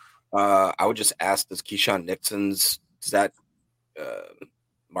 I would just ask, does Keyshawn Nixon's, does that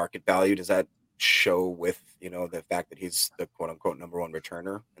market value, does that show with, you know, the fact that he's the quote unquote number 1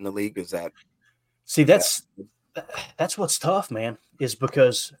 returner in the league? Is that? See, that's what's tough, man, is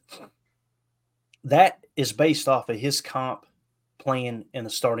because that is based off of his comp playing in the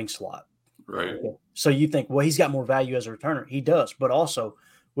starting slot. Right. So you think, well, he's got more value as a returner. He does, but also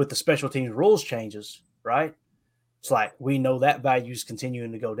with the special teams rules changes, right? It's like we know that value is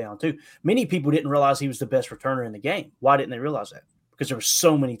continuing to go down too. Many people didn't realize he was the best returner in the game. Why didn't they realize that? Because there were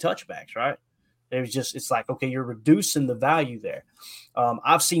so many touchbacks, right? It's like, okay, you're reducing the value there.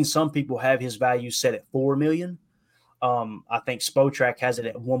 I've seen some people have his value set at $4 million. I think Spotrac has it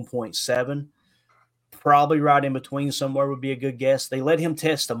at 1.7. Probably right in between somewhere would be a good guess. They let him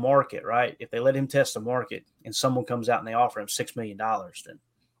test the market, right? If they let him test the market and someone comes out and they offer him $6 million, then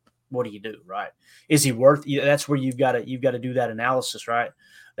what do you do, right? Is he worth? That's where you've got to do that analysis, right?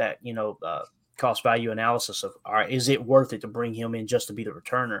 That, you know, cost value analysis of, all right, is it worth it to bring him in just to be the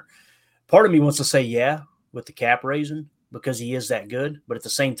returner? Part of me wants to say yeah with the cap raising because he is that good, but at the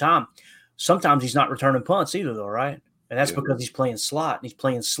same time, sometimes he's not returning punts either, though, right? And that's because he's playing slot, and he's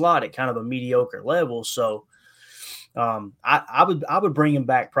playing slot at kind of a mediocre level. So I would bring him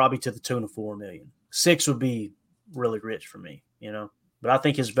back probably to the tune of $4 million. 6 would be really rich for me, you know. But I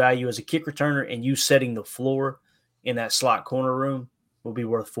think his value as a kick returner and you setting the floor in that slot corner room will be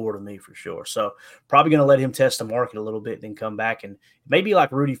worth 4 to me for sure. So probably going to let him test the market a little bit, then come back and maybe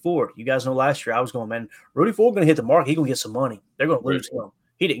like Rudy Ford. You guys know last year I was going, man, Rudy Ford going to hit the market. He's going to get some money. They're going to lose him.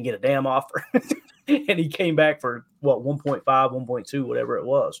 He didn't get a damn offer. And he came back for, 1.5, 1.2, whatever it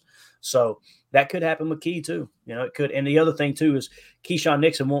was. So that could happen with Key too. You know, it could. And the other thing too is Keyshawn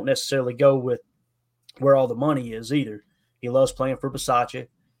Nixon won't necessarily go with where all the money is either. He loves playing for Versace.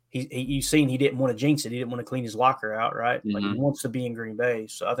 You've seen he didn't want to jinx it. He didn't want to clean his locker out, right? Mm-hmm. Like he wants to be in Green Bay.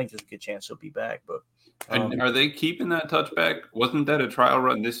 So I think there's a good chance he'll be back. But And are they keeping that touchback? Wasn't that a trial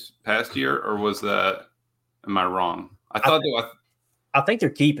run this past year, or was that? Am I wrong? I think they're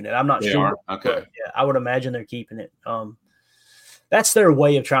keeping it. I'm not sure. Okay. Yeah, I would imagine they're keeping it. That's their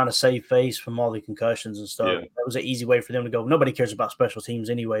way of trying to save face from all the concussions and stuff. Yeah. That was an easy way for them to go. Nobody cares about special teams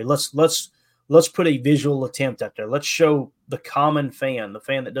anyway. Let's put a visual attempt out there. Let's show the common fan, the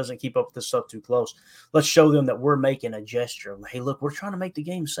fan that doesn't keep up with this stuff too close. Let's show them that we're making a gesture. Hey, look, we're trying to make the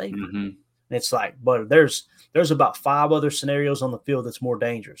game safer. Mm-hmm. And it's like, but there's about 5 other scenarios on the field that's more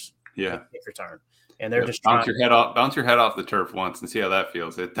dangerous. Yeah. Kick return. And they're just bounce your head off the turf once and see how that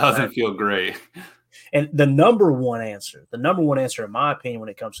feels. It doesn't feel great. And the number one answer, in my opinion, when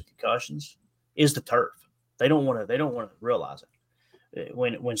it comes to concussions, is the turf. They don't want to realize it.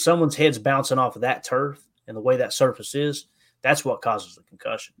 When someone's head's bouncing off of that turf and the way that surface is, that's what causes the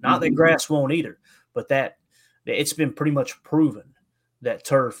concussion. Not that grass won't either, but that it's been pretty much proven that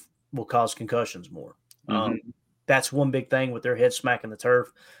turf will cause concussions more. That's one big thing with their head smacking the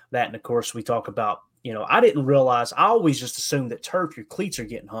turf. That, and of course, we talk about. I didn't realize. I always just assumed that turf, your cleats are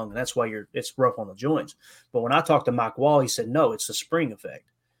getting hung, and that's why it's rough on the joints. But when I talked to Mike Wall, he said no, it's the spring effect.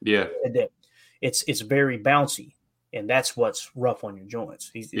 Yeah, it's very bouncy, and that's what's rough on your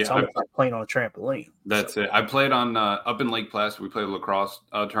joints. It's almost like playing on a trampoline. That's it. I played on up in Lake Placid. We played a lacrosse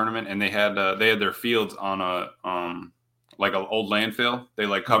tournament, and they had their fields on a like an old landfill. They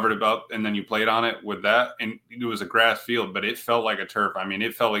covered it up, and then you played on it with that, and it was a grass field, but it felt like a turf. I mean,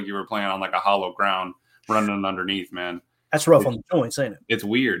 it felt like you were playing on like a hollow ground running underneath, man. That's rough on the joints, ain't it? It's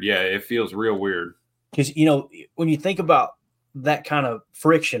weird. Yeah, it feels real weird. Because, when you think about that kind of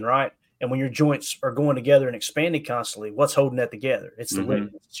friction, right, and when your joints are going together and expanding constantly, what's holding that together? It's the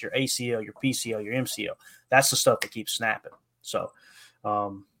ligaments. It's your ACL, your PCL, your MCL. That's the stuff that keeps snapping. So,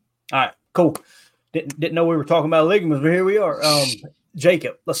 all right, cool. Didn't know we were talking about ligaments, but here we are.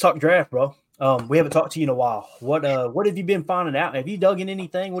 Jacob, let's talk draft, bro. We haven't talked to you in a while. What have you been finding out? Have you dug in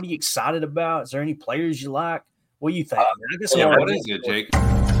anything? What are you excited about? Is there any players you like? What are you thinking? What is it, Jake?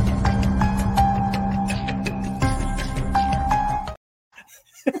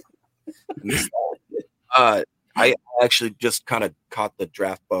 I actually just kind of caught the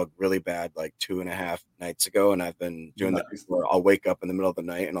draft bug really bad like 2.5 nights ago, and I've been doing that before. I'll wake up in the middle of the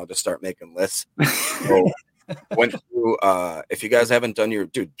night and I'll just start making lists. So went through if you guys haven't done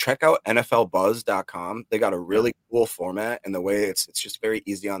check out NFLBuzz.com. They got a really cool format, and the way it's just very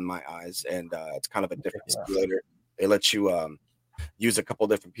easy on my eyes, and it's kind of a different simulator. They let you use a couple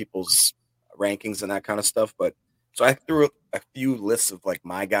different people's rankings and that kind of stuff. But so I threw a few lists of like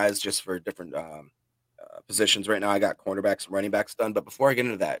my guys just for different positions. Right now I got cornerbacks and running backs done, but before I get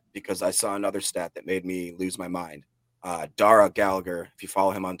into that, because I saw another stat that made me lose my mind, Dara Gallagher, if you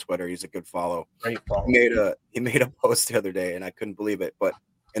follow him on Twitter, he's a good follow. Great follow. He made a post the other day and I couldn't believe it, but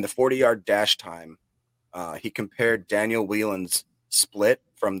in the 40-yard dash time, he compared Daniel Whelan's split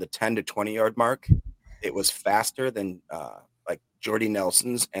from the 10 to 20-yard mark. It was faster than like Jordy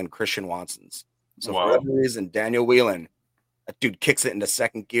Nelson's and Christian Watson's. So for whatever reason, Daniel Whelan, that dude kicks it into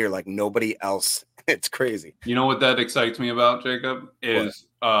second gear like nobody else. It's crazy. You know what that excites me about, Jacob, is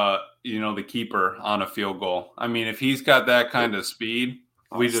the keeper on a field goal. I mean, if he's got that kind of speed,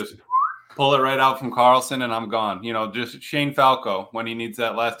 we just pull it right out from Carlson and I'm gone. Just Shane Falco, when he needs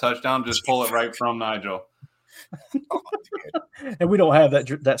that last touchdown, just pull it right from Nigel. And we don't have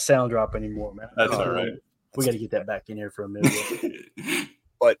that sound drop anymore, man. That's all right. We got to get that back in here for a minute.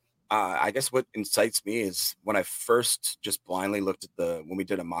 But I guess what incites me is when I first just blindly looked at when we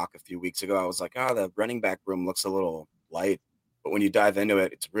did a mock a few weeks ago, I was like, the running back room looks a little light. But when you dive into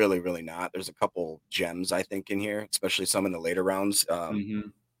it, it's really, really not. There's a couple gems, I think, in here, especially some in the later rounds. I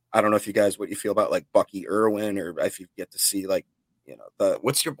don't know if what you feel about like Bucky Irwin, or if you get to see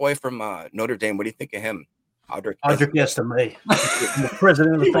what's your boy from Notre Dame? What do you think of him? Audric Estime, the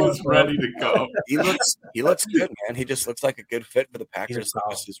president of the He's ready to go. He looks good, man. He just looks like a good fit for the Packers.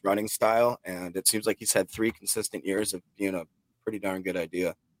 Just his running style, and it seems like he's had 3 consistent years of being a pretty darn good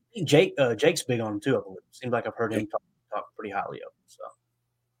idea. Jake's big on him too. I believe. Seems like I've heard him talk pretty highly of him. So,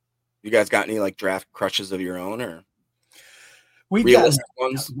 you guys got any like draft crushes of your own, or we've got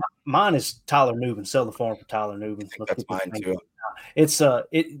ones? Mine is Tyler Nubin. Sell the farm for Tyler Nubin. That's mine too.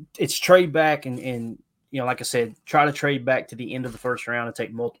 It's trade back and like I said, try to trade back to the end of the first round and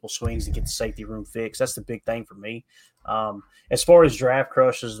take multiple swings to get the safety room fixed. That's the big thing for me. As far as draft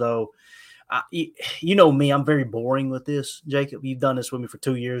crushes, though, you know me, I'm very boring with this, Jacob. You've done this with me for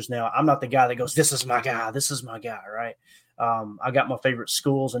 2 years now. I'm not the guy that goes, this is my guy. This is my guy, right? I got my favorite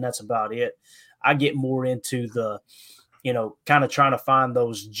schools, and that's about it. I get more into the, kind of trying to find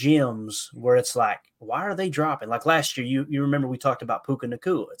those gems where it's like, why are they dropping? Like last year, you remember we talked about Puka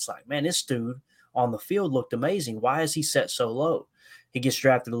Nacua. It's like, man, this dude on the field looked amazing. Why is he set so low? He gets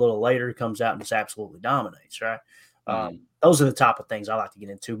drafted a little later, comes out and just absolutely dominates, right? Those are the type of things I like to get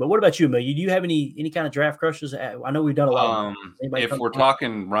into. But what about you, Amelia? Do you have any kind of draft crushes? I know we've done a lot. If we're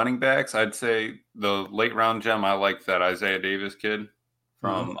talking running backs, I'd say the late round gem. I like that Isaiah Davis kid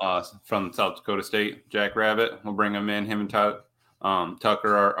from South Dakota State, Jack Rabbit. We'll bring him in. Him and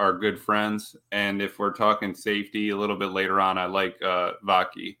Tucker are good friends. And if we're talking safety, a little bit later on, I like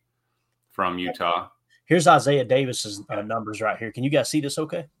Vaki from Utah. Here's Isaiah Davis's numbers right here. Can you guys see this?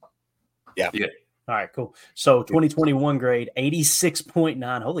 Okay. Yeah. All right, cool. So 2021 grade,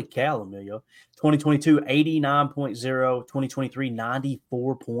 86.9. Holy cow, Emilio. 2022, 89.0. 2023,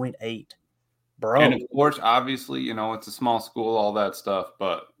 94.8. Bro. And of course, obviously, it's a small school, all that stuff.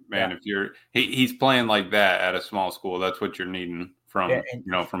 But man, if he's playing like that at a small school, that's what you're needing from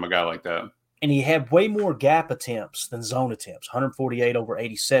from a guy like that. And he had way more gap attempts than zone attempts, 148 over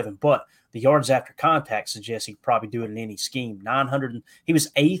 87. But the yards after contact suggests he could probably do it in any scheme. 900. He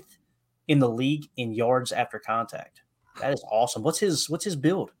was 8th in the league in yards after contact. That is awesome. What's his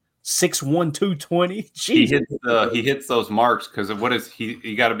build? 6'1", 220. Jeez. He hits those marks because of what is he?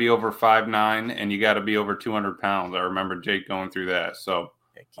 You got to be over 5'9" and you got to be over 200 pounds. I remember Jake going through that. So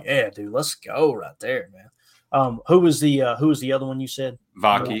yeah, dude, let's go right there, man. Who was the other one you said?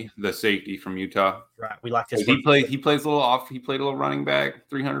 Vaki, the safety from Utah. Right, we like this. He plays a little off. He played a little running back,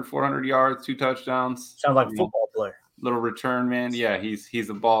 300, 400 yards, 2 touchdowns. Sounds like a football player. Little return man. Yeah, he's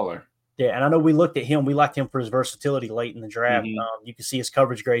a baller. Yeah, and I know we looked at him. We liked him for his versatility late in the draft. You can see his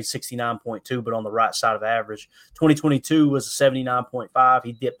coverage grade 69.2, but on the right side of average. 2022 was a 79.5.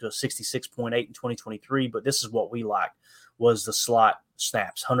 He dipped to a 66.8 in 2023, but this is what we liked was the slot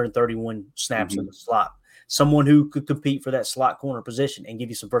snaps, 131 snaps in the slot. Someone who could compete for that slot corner position and give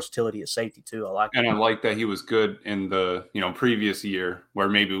you some versatility at safety too. I like that. And I like that he was good in the previous year where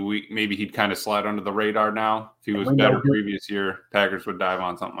maybe he'd kind of slide under the radar now. If he was better previous year, Packers would dive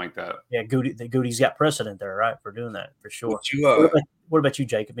on something like that. Yeah, Goody's got precedent there, right, for doing that for sure. What about you,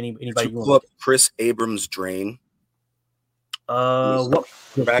 Jacob? Anybody you pull up Chris Abrams Drain? What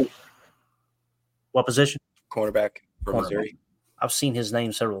position? Cornerback for Missouri. I've seen his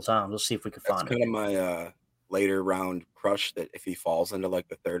name several times. Let's see if we can find it. That's kind of my later round crush that if he falls into like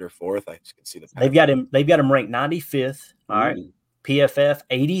the 3rd or 4th, I just can see the path. They've got him ranked 95th. All right. PFF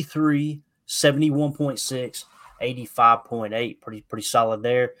 83, 71.6, 85.8. Pretty solid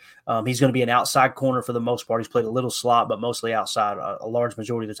there. He's going to be an outside corner for the most part. He's played a little slot, but mostly outside, a large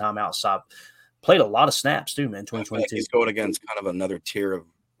majority of the time outside. Played a lot of snaps too, man, 2022. He's going against kind of another tier of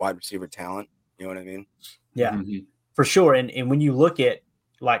wide receiver talent. You know what I mean? Yeah, for sure. And when you look at,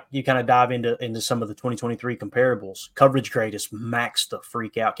 like, you kind of dive into some of the 2023 comparables, coverage grade is maxed the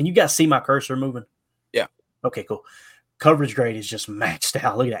freak out. Can you guys see my cursor moving? Yeah. Okay, cool. Coverage grade is just maxed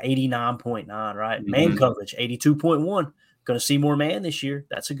out. Look at that, 89.9, right? Man coverage, 82.1. Going to see more man this year.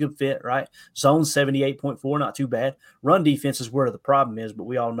 That's a good fit, right? Zone 78.4, not too bad. Run defense is where the problem is, but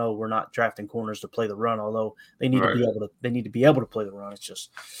we all know we're not drafting corners to play the run, although they need to be able to play the run. It's just,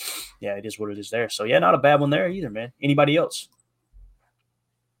 yeah, it is what it is there. So yeah, not a bad one there either, man. Anybody else?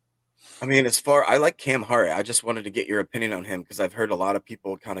 I mean, I like Cam Hart. I just wanted to get your opinion on him because I've heard a lot of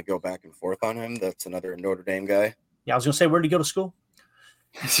people kind of go back and forth on him. That's another Notre Dame guy. Yeah, I was going to say, where did he go to school?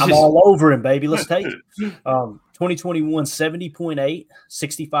 I'm all over him, baby. Let's take it. 2021, 70.8,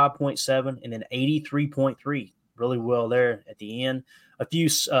 65.7, and then 83.3. Really well there at the end. A few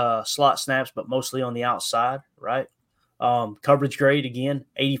slot snaps, but mostly on the outside, right? Coverage grade, again,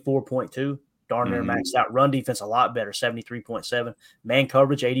 84.2. Darn near maxed out. Run defense, a lot better, 73.7. Man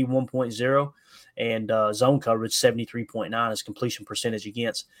coverage, 81.0. And zone coverage, 73.9. His completion percentage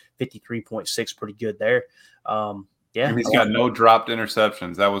against 53.6. Pretty good there. Yeah, and he's got no dropped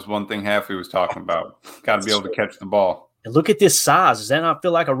interceptions. That was one thing Haffey was talking about. Got to be able to catch the ball. And look at this size. Does that not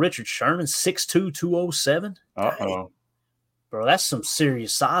feel like a Richard Sherman, 6'2", 207? Uh-oh. Bro, that's some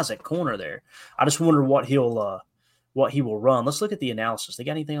serious size at corner there. I just wonder what he will run. Let's look at the analysis. They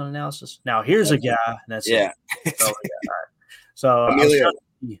got anything on analysis? Now, here's a guy. And that's it. Oh, yeah. All right. So, Emilio,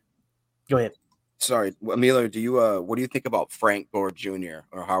 go ahead. Sorry, Emilio, what do you think about Frank Gore Jr.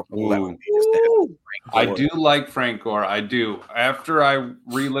 or how cool that would be just to have Frank Gore? I do like Frank Gore. I do. After I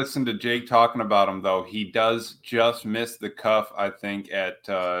re-listened to Jake talking about him, though, he does just miss the cuff, I think, at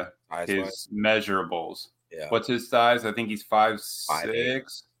his measurables. Yeah. What's his size? I think he's 5'6". I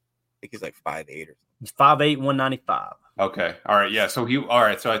think he's like 5'8" or something. He's 5'8", 195. Okay. All right. Yeah. So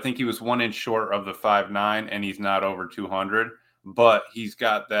I think he was 1 inch short of the 5'9", and he's not over 200. But he's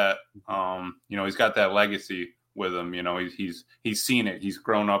got that, he's got that legacy with him. He's seen it. He's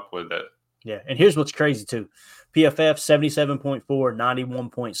grown up with it. Yeah, and here's what's crazy too. PFF 77.4,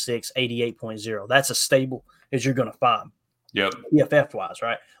 91.6, 88.0. That's as stable as you're going to find. Yep. PFF wise,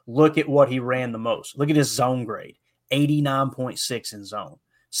 right? Look at what he ran the most. Look at his zone grade, 89.6 in zone,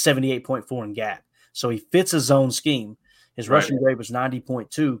 78.4 in gap. So he fits a zone scheme. His rushing grade was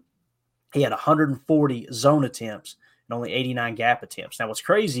 90.2. He had 140 zone attempts and only 89 gap attempts. Now, what's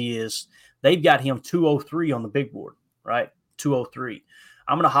crazy is they've got him 203 on the big board, right? 203.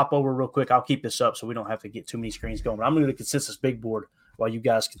 I'm going to hop over real quick. I'll keep this up so we don't have to get too many screens going. But I'm going to do the consensus big board while you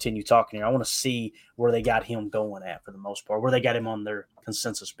guys continue talking here. I want to see where they got him going at for the most part, where they got him on their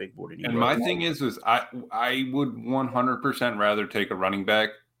consensus big board. And my thing is I would 100% rather take a running back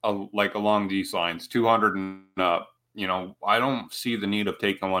like along these lines, 200 and up. You know, I don't see the need of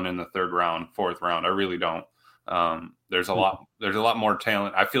taking one in the third round, fourth round. I really don't. There's a lot more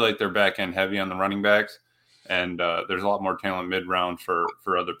talent. I feel like they're back end heavy on the running backs, and there's a lot more talent mid round for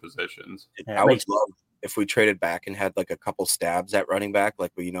other positions. I would love if we traded back and had like a couple stabs at running back,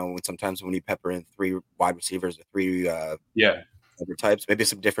 like sometimes when you pepper in 3 wide receivers or 3 other types, maybe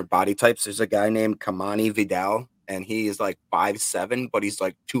some different body types. There's a guy named Kamani Vidal, and he is like 5'7", but he's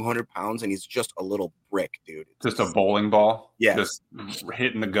like 200 pounds, and he's just a little brick, dude. Just a bowling ball, yeah, just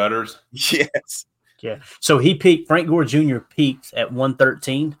hitting the gutters. Yes, yeah. So he peaked. Frank Gore Jr. peaked at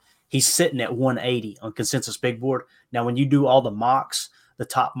 113. He's sitting at 180 on consensus big board. Now, when you do all the mocks, the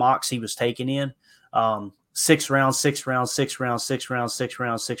top mocks he was taken in, 6th round, 6th round, 6th round, 6th round, 6th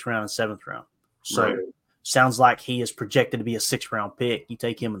round, 6th round, and 7th round. So sounds like he is projected to be a 6th round pick. You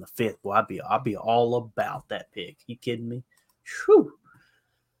take him in the 5th, boy, I'd be all about that pick. You kidding me? Whew.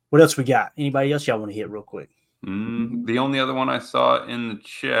 What else we got? Anybody else y'all want to hit real quick? The only other one I saw in the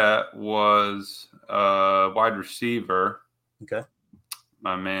chat was wide receiver. Okay.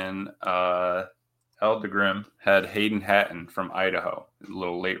 My man Eldegrim had Hayden Hatton from Idaho, a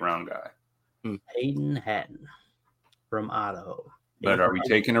little late round guy. Hayden Hatton from Idaho. But are we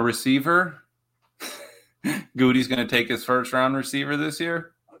taking a receiver? Goody's going to take his first round receiver this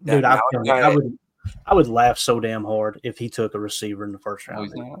year? Dude, I would laugh so damn hard if he took a receiver in the first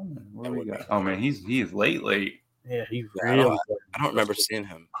round. Oh man, he is late. Yeah, he really. I don't remember seeing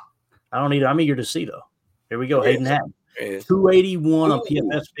him. I don't either. I'm eager to see though. Here we go, Hayden Hatton. 281 on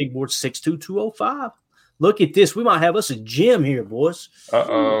PFF's big board, 6'2", 205. Look at this. We might have us a gym here, boys.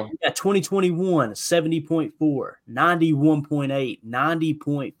 Uh-oh. We got 2021, 70.4, 91.8,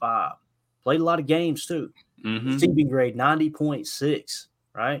 90.5. Played a lot of games, too. Receiving grade, 90.6,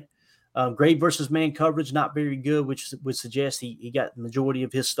 right? Grade versus man coverage, not very good, which would suggest he got the majority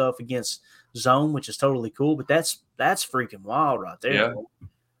of his stuff against zone, which is totally cool. But that's freaking wild right there. Yeah.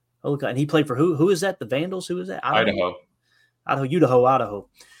 Oh, and he played for who? Who is that? The Vandals? Who is that? Idaho. Idaho.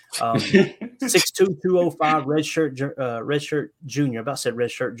 6'2", 205, redshirt junior. About said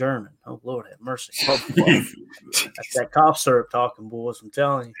redshirt German. Oh, Lord have mercy. That's that cough syrup talking, boys. I'm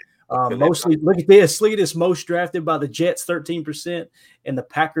telling you. Mostly, look at this. Look at this. Most drafted by the Jets, 13%, and the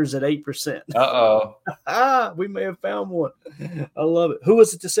Packers at 8%. Uh-oh. We may have found one. I love it. Who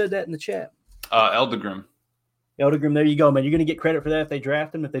was it that said that in the chat? Eldegrim. Eldegrim, there you go, man. You're going to get credit for that if they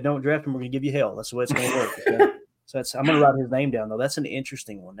draft him. If they don't draft him, we're going to give you hell. That's the way it's going to work. Okay? So I'm going to write his name down, though. That's an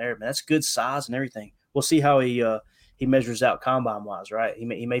interesting one there, man. That's good size and everything. We'll see how he measures out combine-wise, right? He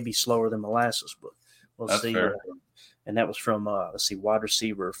may be slower than molasses, but we'll see. And that was from, wide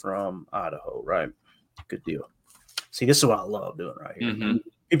receiver from Idaho, right? Good deal. See, this is what I love doing right here. Mm-hmm.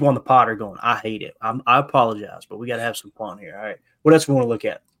 People on the pod are going, I hate it. I apologize, but we got to have some fun here, all right? What else we want to look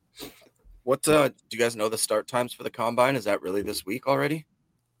at? What do you guys know the start times for the combine? Is that really this week already?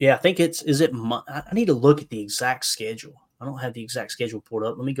 Yeah, I think I need to look at the exact schedule. I don't have the exact schedule pulled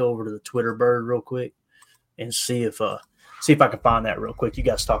up. Let me go over to the Twitter bird real quick and see if I can find that real quick. You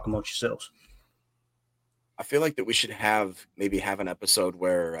guys talk amongst yourselves. I feel like that we should have an episode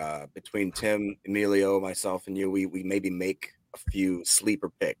where between Tim, Emilio, myself, and you, we maybe make a few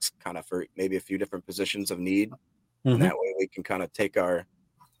sleeper picks kind of for maybe a few different positions of need. Mm-hmm. And that way we can kind of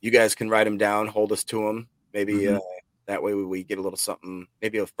you guys can write them down, hold us to them. Maybe that way we get a little something,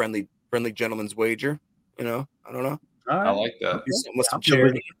 maybe a friendly gentleman's wager. I don't know. All right. I like that. With some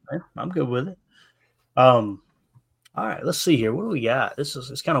charity. I'm good with it. All right, let's see here. What do we got?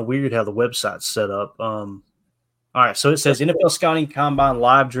 It's kind of weird how the website's set up. All right, so it says NFL Scouting Combine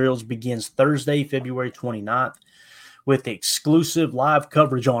live drills begins Thursday, February 29th with exclusive live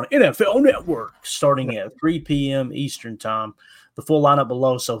coverage on NFL Network starting at 3 p.m. Eastern time. The full lineup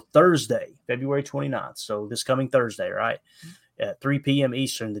below. So Thursday, February 29th. So this coming Thursday, right? At 3 p.m.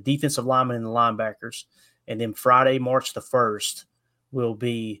 Eastern, the defensive linemen and the linebackers. And then Friday, March the 1st will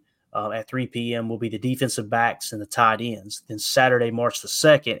be at 3 p.m. will be the defensive backs and the tight ends. Then Saturday, March the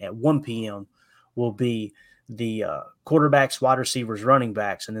 2nd at 1 p.m. will be the quarterbacks, wide receivers, running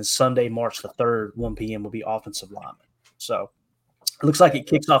backs, and then Sunday, March the 3rd, 1 p.m. will be offensive linemen. So it looks like it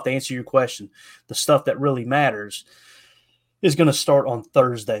kicks off, to answer your question. The stuff that really matters is going to start on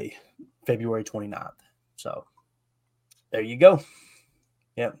Thursday, February 29th. So there you go.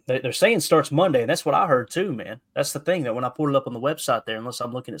 Yeah, they're saying starts Monday, and that's what I heard too, man. That's the thing, that when I pulled it up on the website there, unless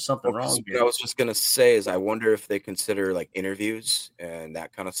I'm looking at something wrong here. What I was just gonna say is, I wonder if they consider like interviews and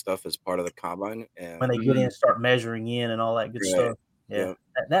that kind of stuff as part of the combine. And when they get in and start measuring in and all that good stuff. Yeah,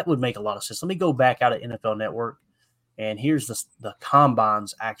 that would make a lot of sense. Let me go back out of NFL Network, and here's the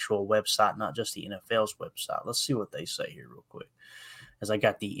Combine's actual website, not just the NFL's website. Let's see what they say here real quick, as I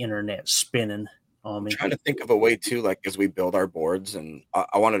got the internet spinning on me. I'm trying to think of a way too, like as we build our boards, and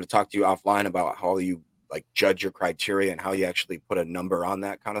I wanted to talk to you offline about how you like judge your criteria and how you actually put a number on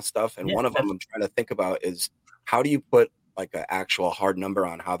that kind of stuff. And one of them I'm trying to think about is, how do you put like an actual hard number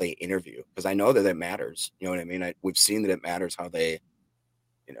on how they interview? Because I know that it matters. You know what I mean? We've seen that it matters how they,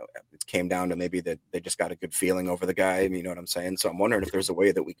 it came down to maybe that they just got a good feeling over the guy. You know what I'm saying? So I'm wondering if there's a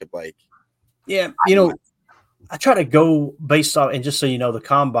way that we could like. Yeah, I try to go based off, and just so you know, the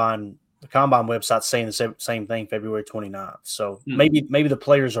Combine website's saying the same thing, February 29th. So maybe the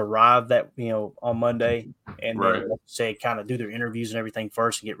players arrive that, on Monday, and then say kind of do their interviews and everything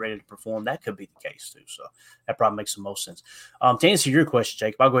first and get ready to perform. That could be the case too. So that probably makes the most sense. To answer your question,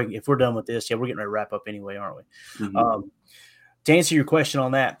 Jacob, I'll go ahead, if we're done with this, we're getting ready to wrap up anyway, aren't we? To answer your question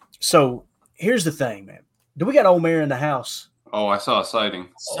on that. So here's the thing, man. Do we got Omer in the house? Oh, I saw a sighting.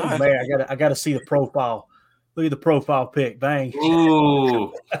 Oh man, I got to see the profile. Look at the profile pic. Bang.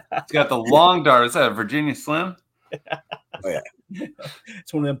 Ooh, it's got the long dart. Is that a Virginia Slim? Oh, yeah.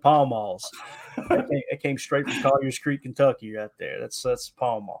 It's one of them Pall Malls. It came straight from Collier's Creek, Kentucky right there. That's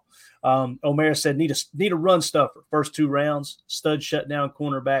Pall Mall. Omer said, need a run stuffer. First 2 rounds, stud shutdown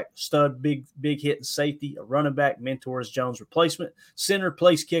cornerback, stud big hit and safety, a running back, mentor as Jones replacement, center,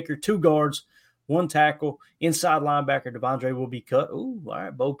 place kicker, 2 guards, 1 tackle, inside linebacker, Devondre will be cut. Ooh, all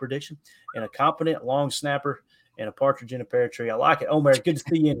right, bold prediction. And a competent long snapper and a partridge in a pear tree. I like it. Omer, good to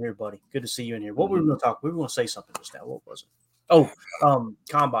see you in here, buddy. Good to see you in here. What were we going to talk? We were going to say something just now. What was it? Oh,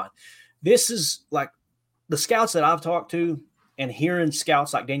 Combine. This is like the scouts that I've talked to, and hearing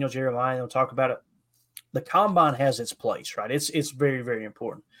scouts like Daniel Jeremiah talk about it. The Combine has its place, right? It's very, very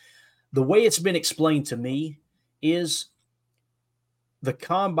important. The way it's been explained to me is the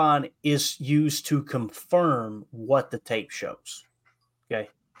Combine is used to confirm what the tape shows. Okay,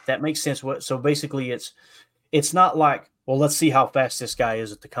 that makes sense. So basically, it's not like, well, let's see how fast this guy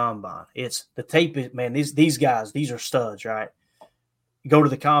is at the Combine. It's the tape. Man, these guys, these are studs, right? Go to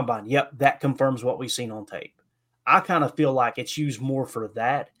the Combine. Yep, that confirms what we've seen on tape. I kind of feel like it's used more for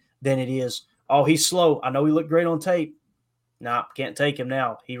that than it is, oh, he's slow. I know he looked great on tape. Nah, can't take him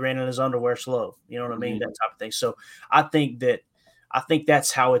now. He ran in his underwear slow. You know what I mean? That type of thing. So I think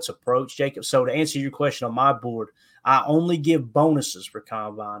that's how it's approached, Jacob. So to answer your question, on my board, I only give bonuses for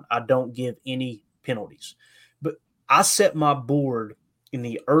Combine. I don't give any penalties. But I set my board in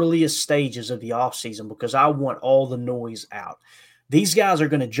the earliest stages of the offseason because I want all the noise out. These guys are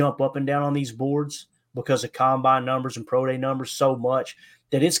going to jump up and down on these boards because of Combine numbers and Pro Day numbers so much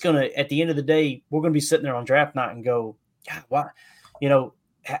that it's going to, at the end of the day, we're going to be sitting there on draft night and go, God, why?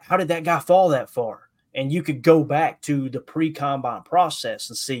 How did that guy fall that far? And you could go back to the pre-Combine process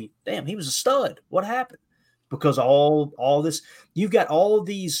and see, damn, he was a stud. What happened? Because all this, you've got all of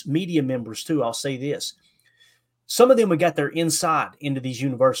these media members too. I'll say this. Some of them have got their inside into these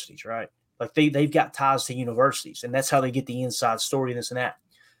universities, right? Like they've got ties to universities, and that's how they get the inside story and this and that.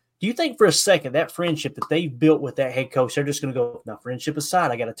 Do you think for a second that friendship that they've built with that head coach, they're just going to go, now friendship aside,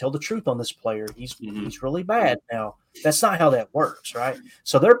 I got to tell the truth on this player. He's really bad. Now, that's not how that works, right?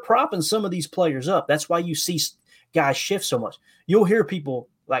 So they're propping some of these players up. That's why you see guys shift so much. You'll hear people,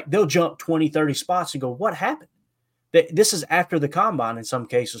 like, they'll jump 20, 30 spots and go, what happened? This is after the Combine in some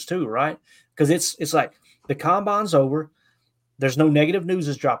cases too, right? Because it's like the Combine's over. There's no negative news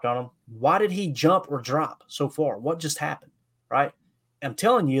is dropped on him. Why did he jump or drop so far? What just happened, right? I'm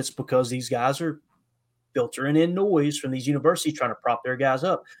telling you, it's because these guys are filtering in noise from these universities trying to prop their guys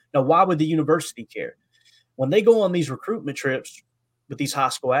up. Now, why would the university care? When they go on these recruitment trips with these high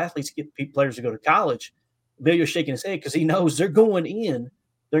school athletes, get players to go to college, Billio's shaking his head because he knows they're going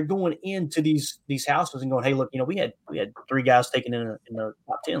into these houses and going, hey, look, we had 3 guys taken in the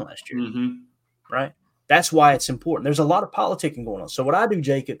top 10 last year, right? That's why it's important. There's a lot of politicking going on. So what I do,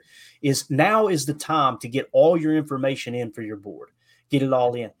 Jacob, is now is the time to get all your information in for your board. Get it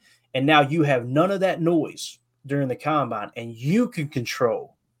all in. And now you have none of that noise during the Combine, and you can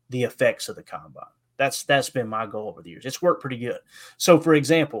control the effects of the Combine. That's been my goal over the years. It's worked pretty good. So, for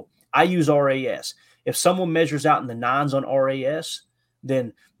example, I use RAS. If someone measures out in the 9s on RAS,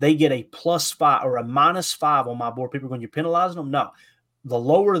 then they get a +5 or a -5 on my board. People are going, you're penalizing them? No. The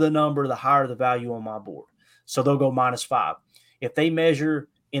lower the number, the higher the value on my board. So they'll go -5. If they measure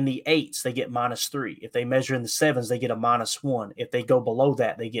in the 8s, they get -3. If they measure in the 7s, they get a -1. If they go below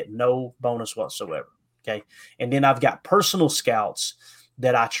that, they get no bonus whatsoever. Okay. And then I've got personal scouts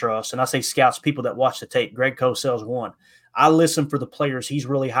that I trust. And I say scouts, people that watch the tape. Greg Cosell's one. I listen for the players he's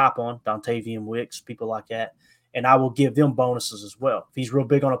really hype on, Dontavian Wicks, people like that. And I will give them bonuses as well. If he's real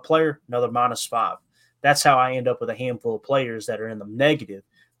big on a player, another -5. That's how I end up with a handful of players that are in the negative,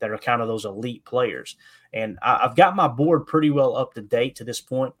 that are kind of those elite players. And I've got my board pretty well up to date to this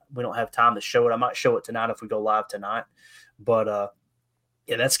point. We don't have time to show it. I might show it tonight if we go live tonight. But,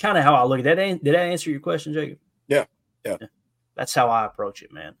 yeah, that's kind of how I look at that. Did that answer your question, Jacob? Yeah. That's how I approach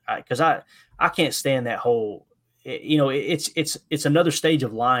it, man. Because I can't stand that whole it's another stage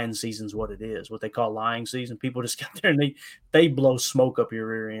of lying season is what it is, what they call lying season. People just get there and they blow smoke up your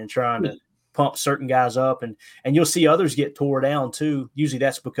rear end trying to pump certain guys up, and you'll see others get tore down too. Usually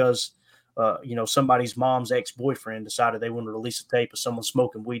that's because somebody's mom's ex-boyfriend decided they want to release a tape of someone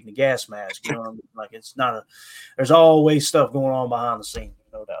smoking weed in a gas mask. You know what I mean? Like, it's not there's always stuff going on behind the scenes,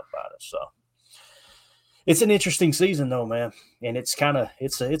 no doubt about it. So it's an interesting season though, man. And it's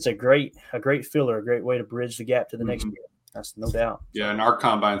a great filler, a great way to bridge the gap to the next year. That's no doubt. Yeah, and our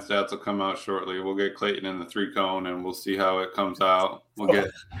combine stats will come out shortly. We'll get Clayton in the 3-cone, and we'll see how it comes out. We'll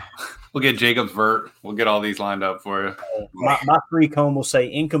get Jacob's vert. We'll get all these lined up for you. My 3-cone will say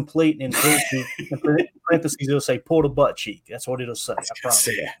incomplete, and in parentheses it'll say pull the butt cheek. That's what it'll say. I promise.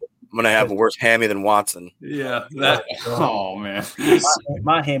 I'm gonna have a worse hammy than Watson. Yeah. Oh man,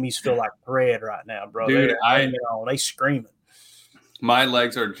 my hammies feel like bread right now, bro. Dude, they screaming. My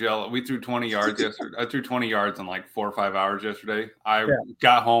legs are jello. We threw 20 yards yesterday. I threw 20 yards in like 4 or 5 hours yesterday. I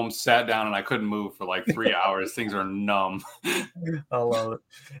got home, sat down, and I couldn't move for like 3 hours. Things are numb. I love it.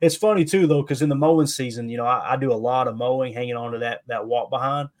 It's funny too, though, because in the mowing season, I do a lot of mowing, hanging on to that walk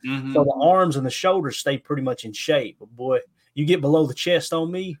behind. Mm-hmm. So the arms and the shoulders stay pretty much in shape. But boy, you get below the chest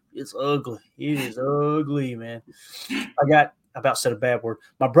on me, it's ugly. It is ugly, man. I about said a bad word.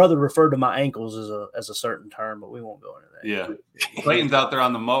 My brother referred to my ankles as a certain term, but we won't go into that. Yeah. Clayton's out there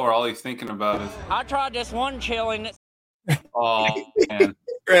on the mower. All he's thinking about is, I tried this one chilling. Oh, man.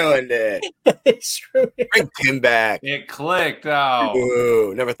 Ruined it. Bring Tim back. It clicked out.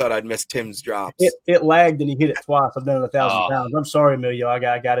 Ooh, never thought I'd miss Tim's drops. It lagged and he hit it twice. I've done it 1,000 times. I'm sorry, Emilio. I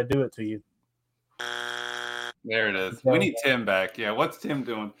got to do it to you. There it is. We need Tim back. Yeah, what's Tim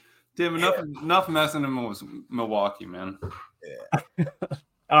doing? Tim, enough messing him with Milwaukee, man. Yeah.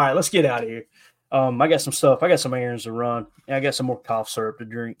 All right, let's get out of here. I got some stuff. I got some errands to run. And I got some more cough syrup to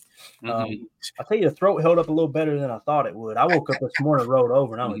drink. I tell you, the throat held up a little better than I thought it would. I woke up this morning, rolled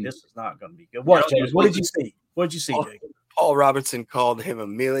over, and I'm like, this is not going to be good. What, James? What did you see? What did you see, Jacob? Paul Robertson called him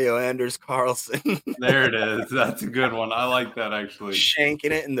Emilio Anders Carlson. There it is. That's a good one. I like that, actually.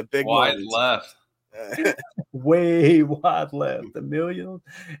 Shanking it in the big wide left. Way wide left. Emilio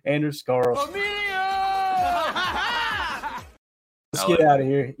Anders Carlson. Let's get out of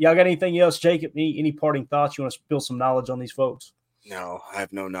here. Y'all got anything else, Jacob? Any parting thoughts? You want to spill some knowledge on these folks? No, I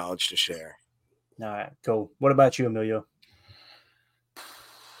have no knowledge to share. All right, cool. What about you, Emilio?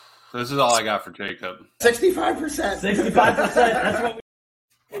 This is all I got for Jacob. 65%. 65%. That's what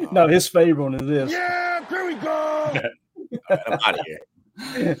we. No, his favorite one is this. Yeah, there we go. All right, I'm out of here.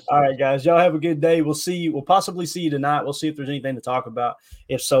 All right, guys. Y'all have a good day. We'll see you. We'll possibly see you tonight. We'll see if there's anything to talk about.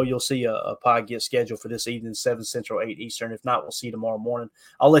 If so, you'll see a pod get scheduled for this evening, 7 Central, 8 Eastern. If not, we'll see you tomorrow morning.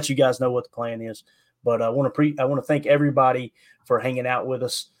 I'll let you guys know what the plan is. But I want to thank everybody for hanging out with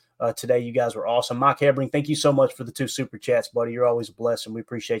us today. You guys were awesome. Mike Hebring, thank you so much for the 2 super chats, buddy. You're always a blessing. We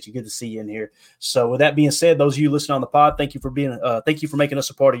appreciate you. Good to see you in here. So with that being said, those of you listening on the pod, thank you for making us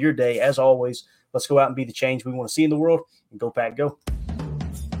a part of your day. As always, let's go out and be the change we want to see in the world, and go Pack Go.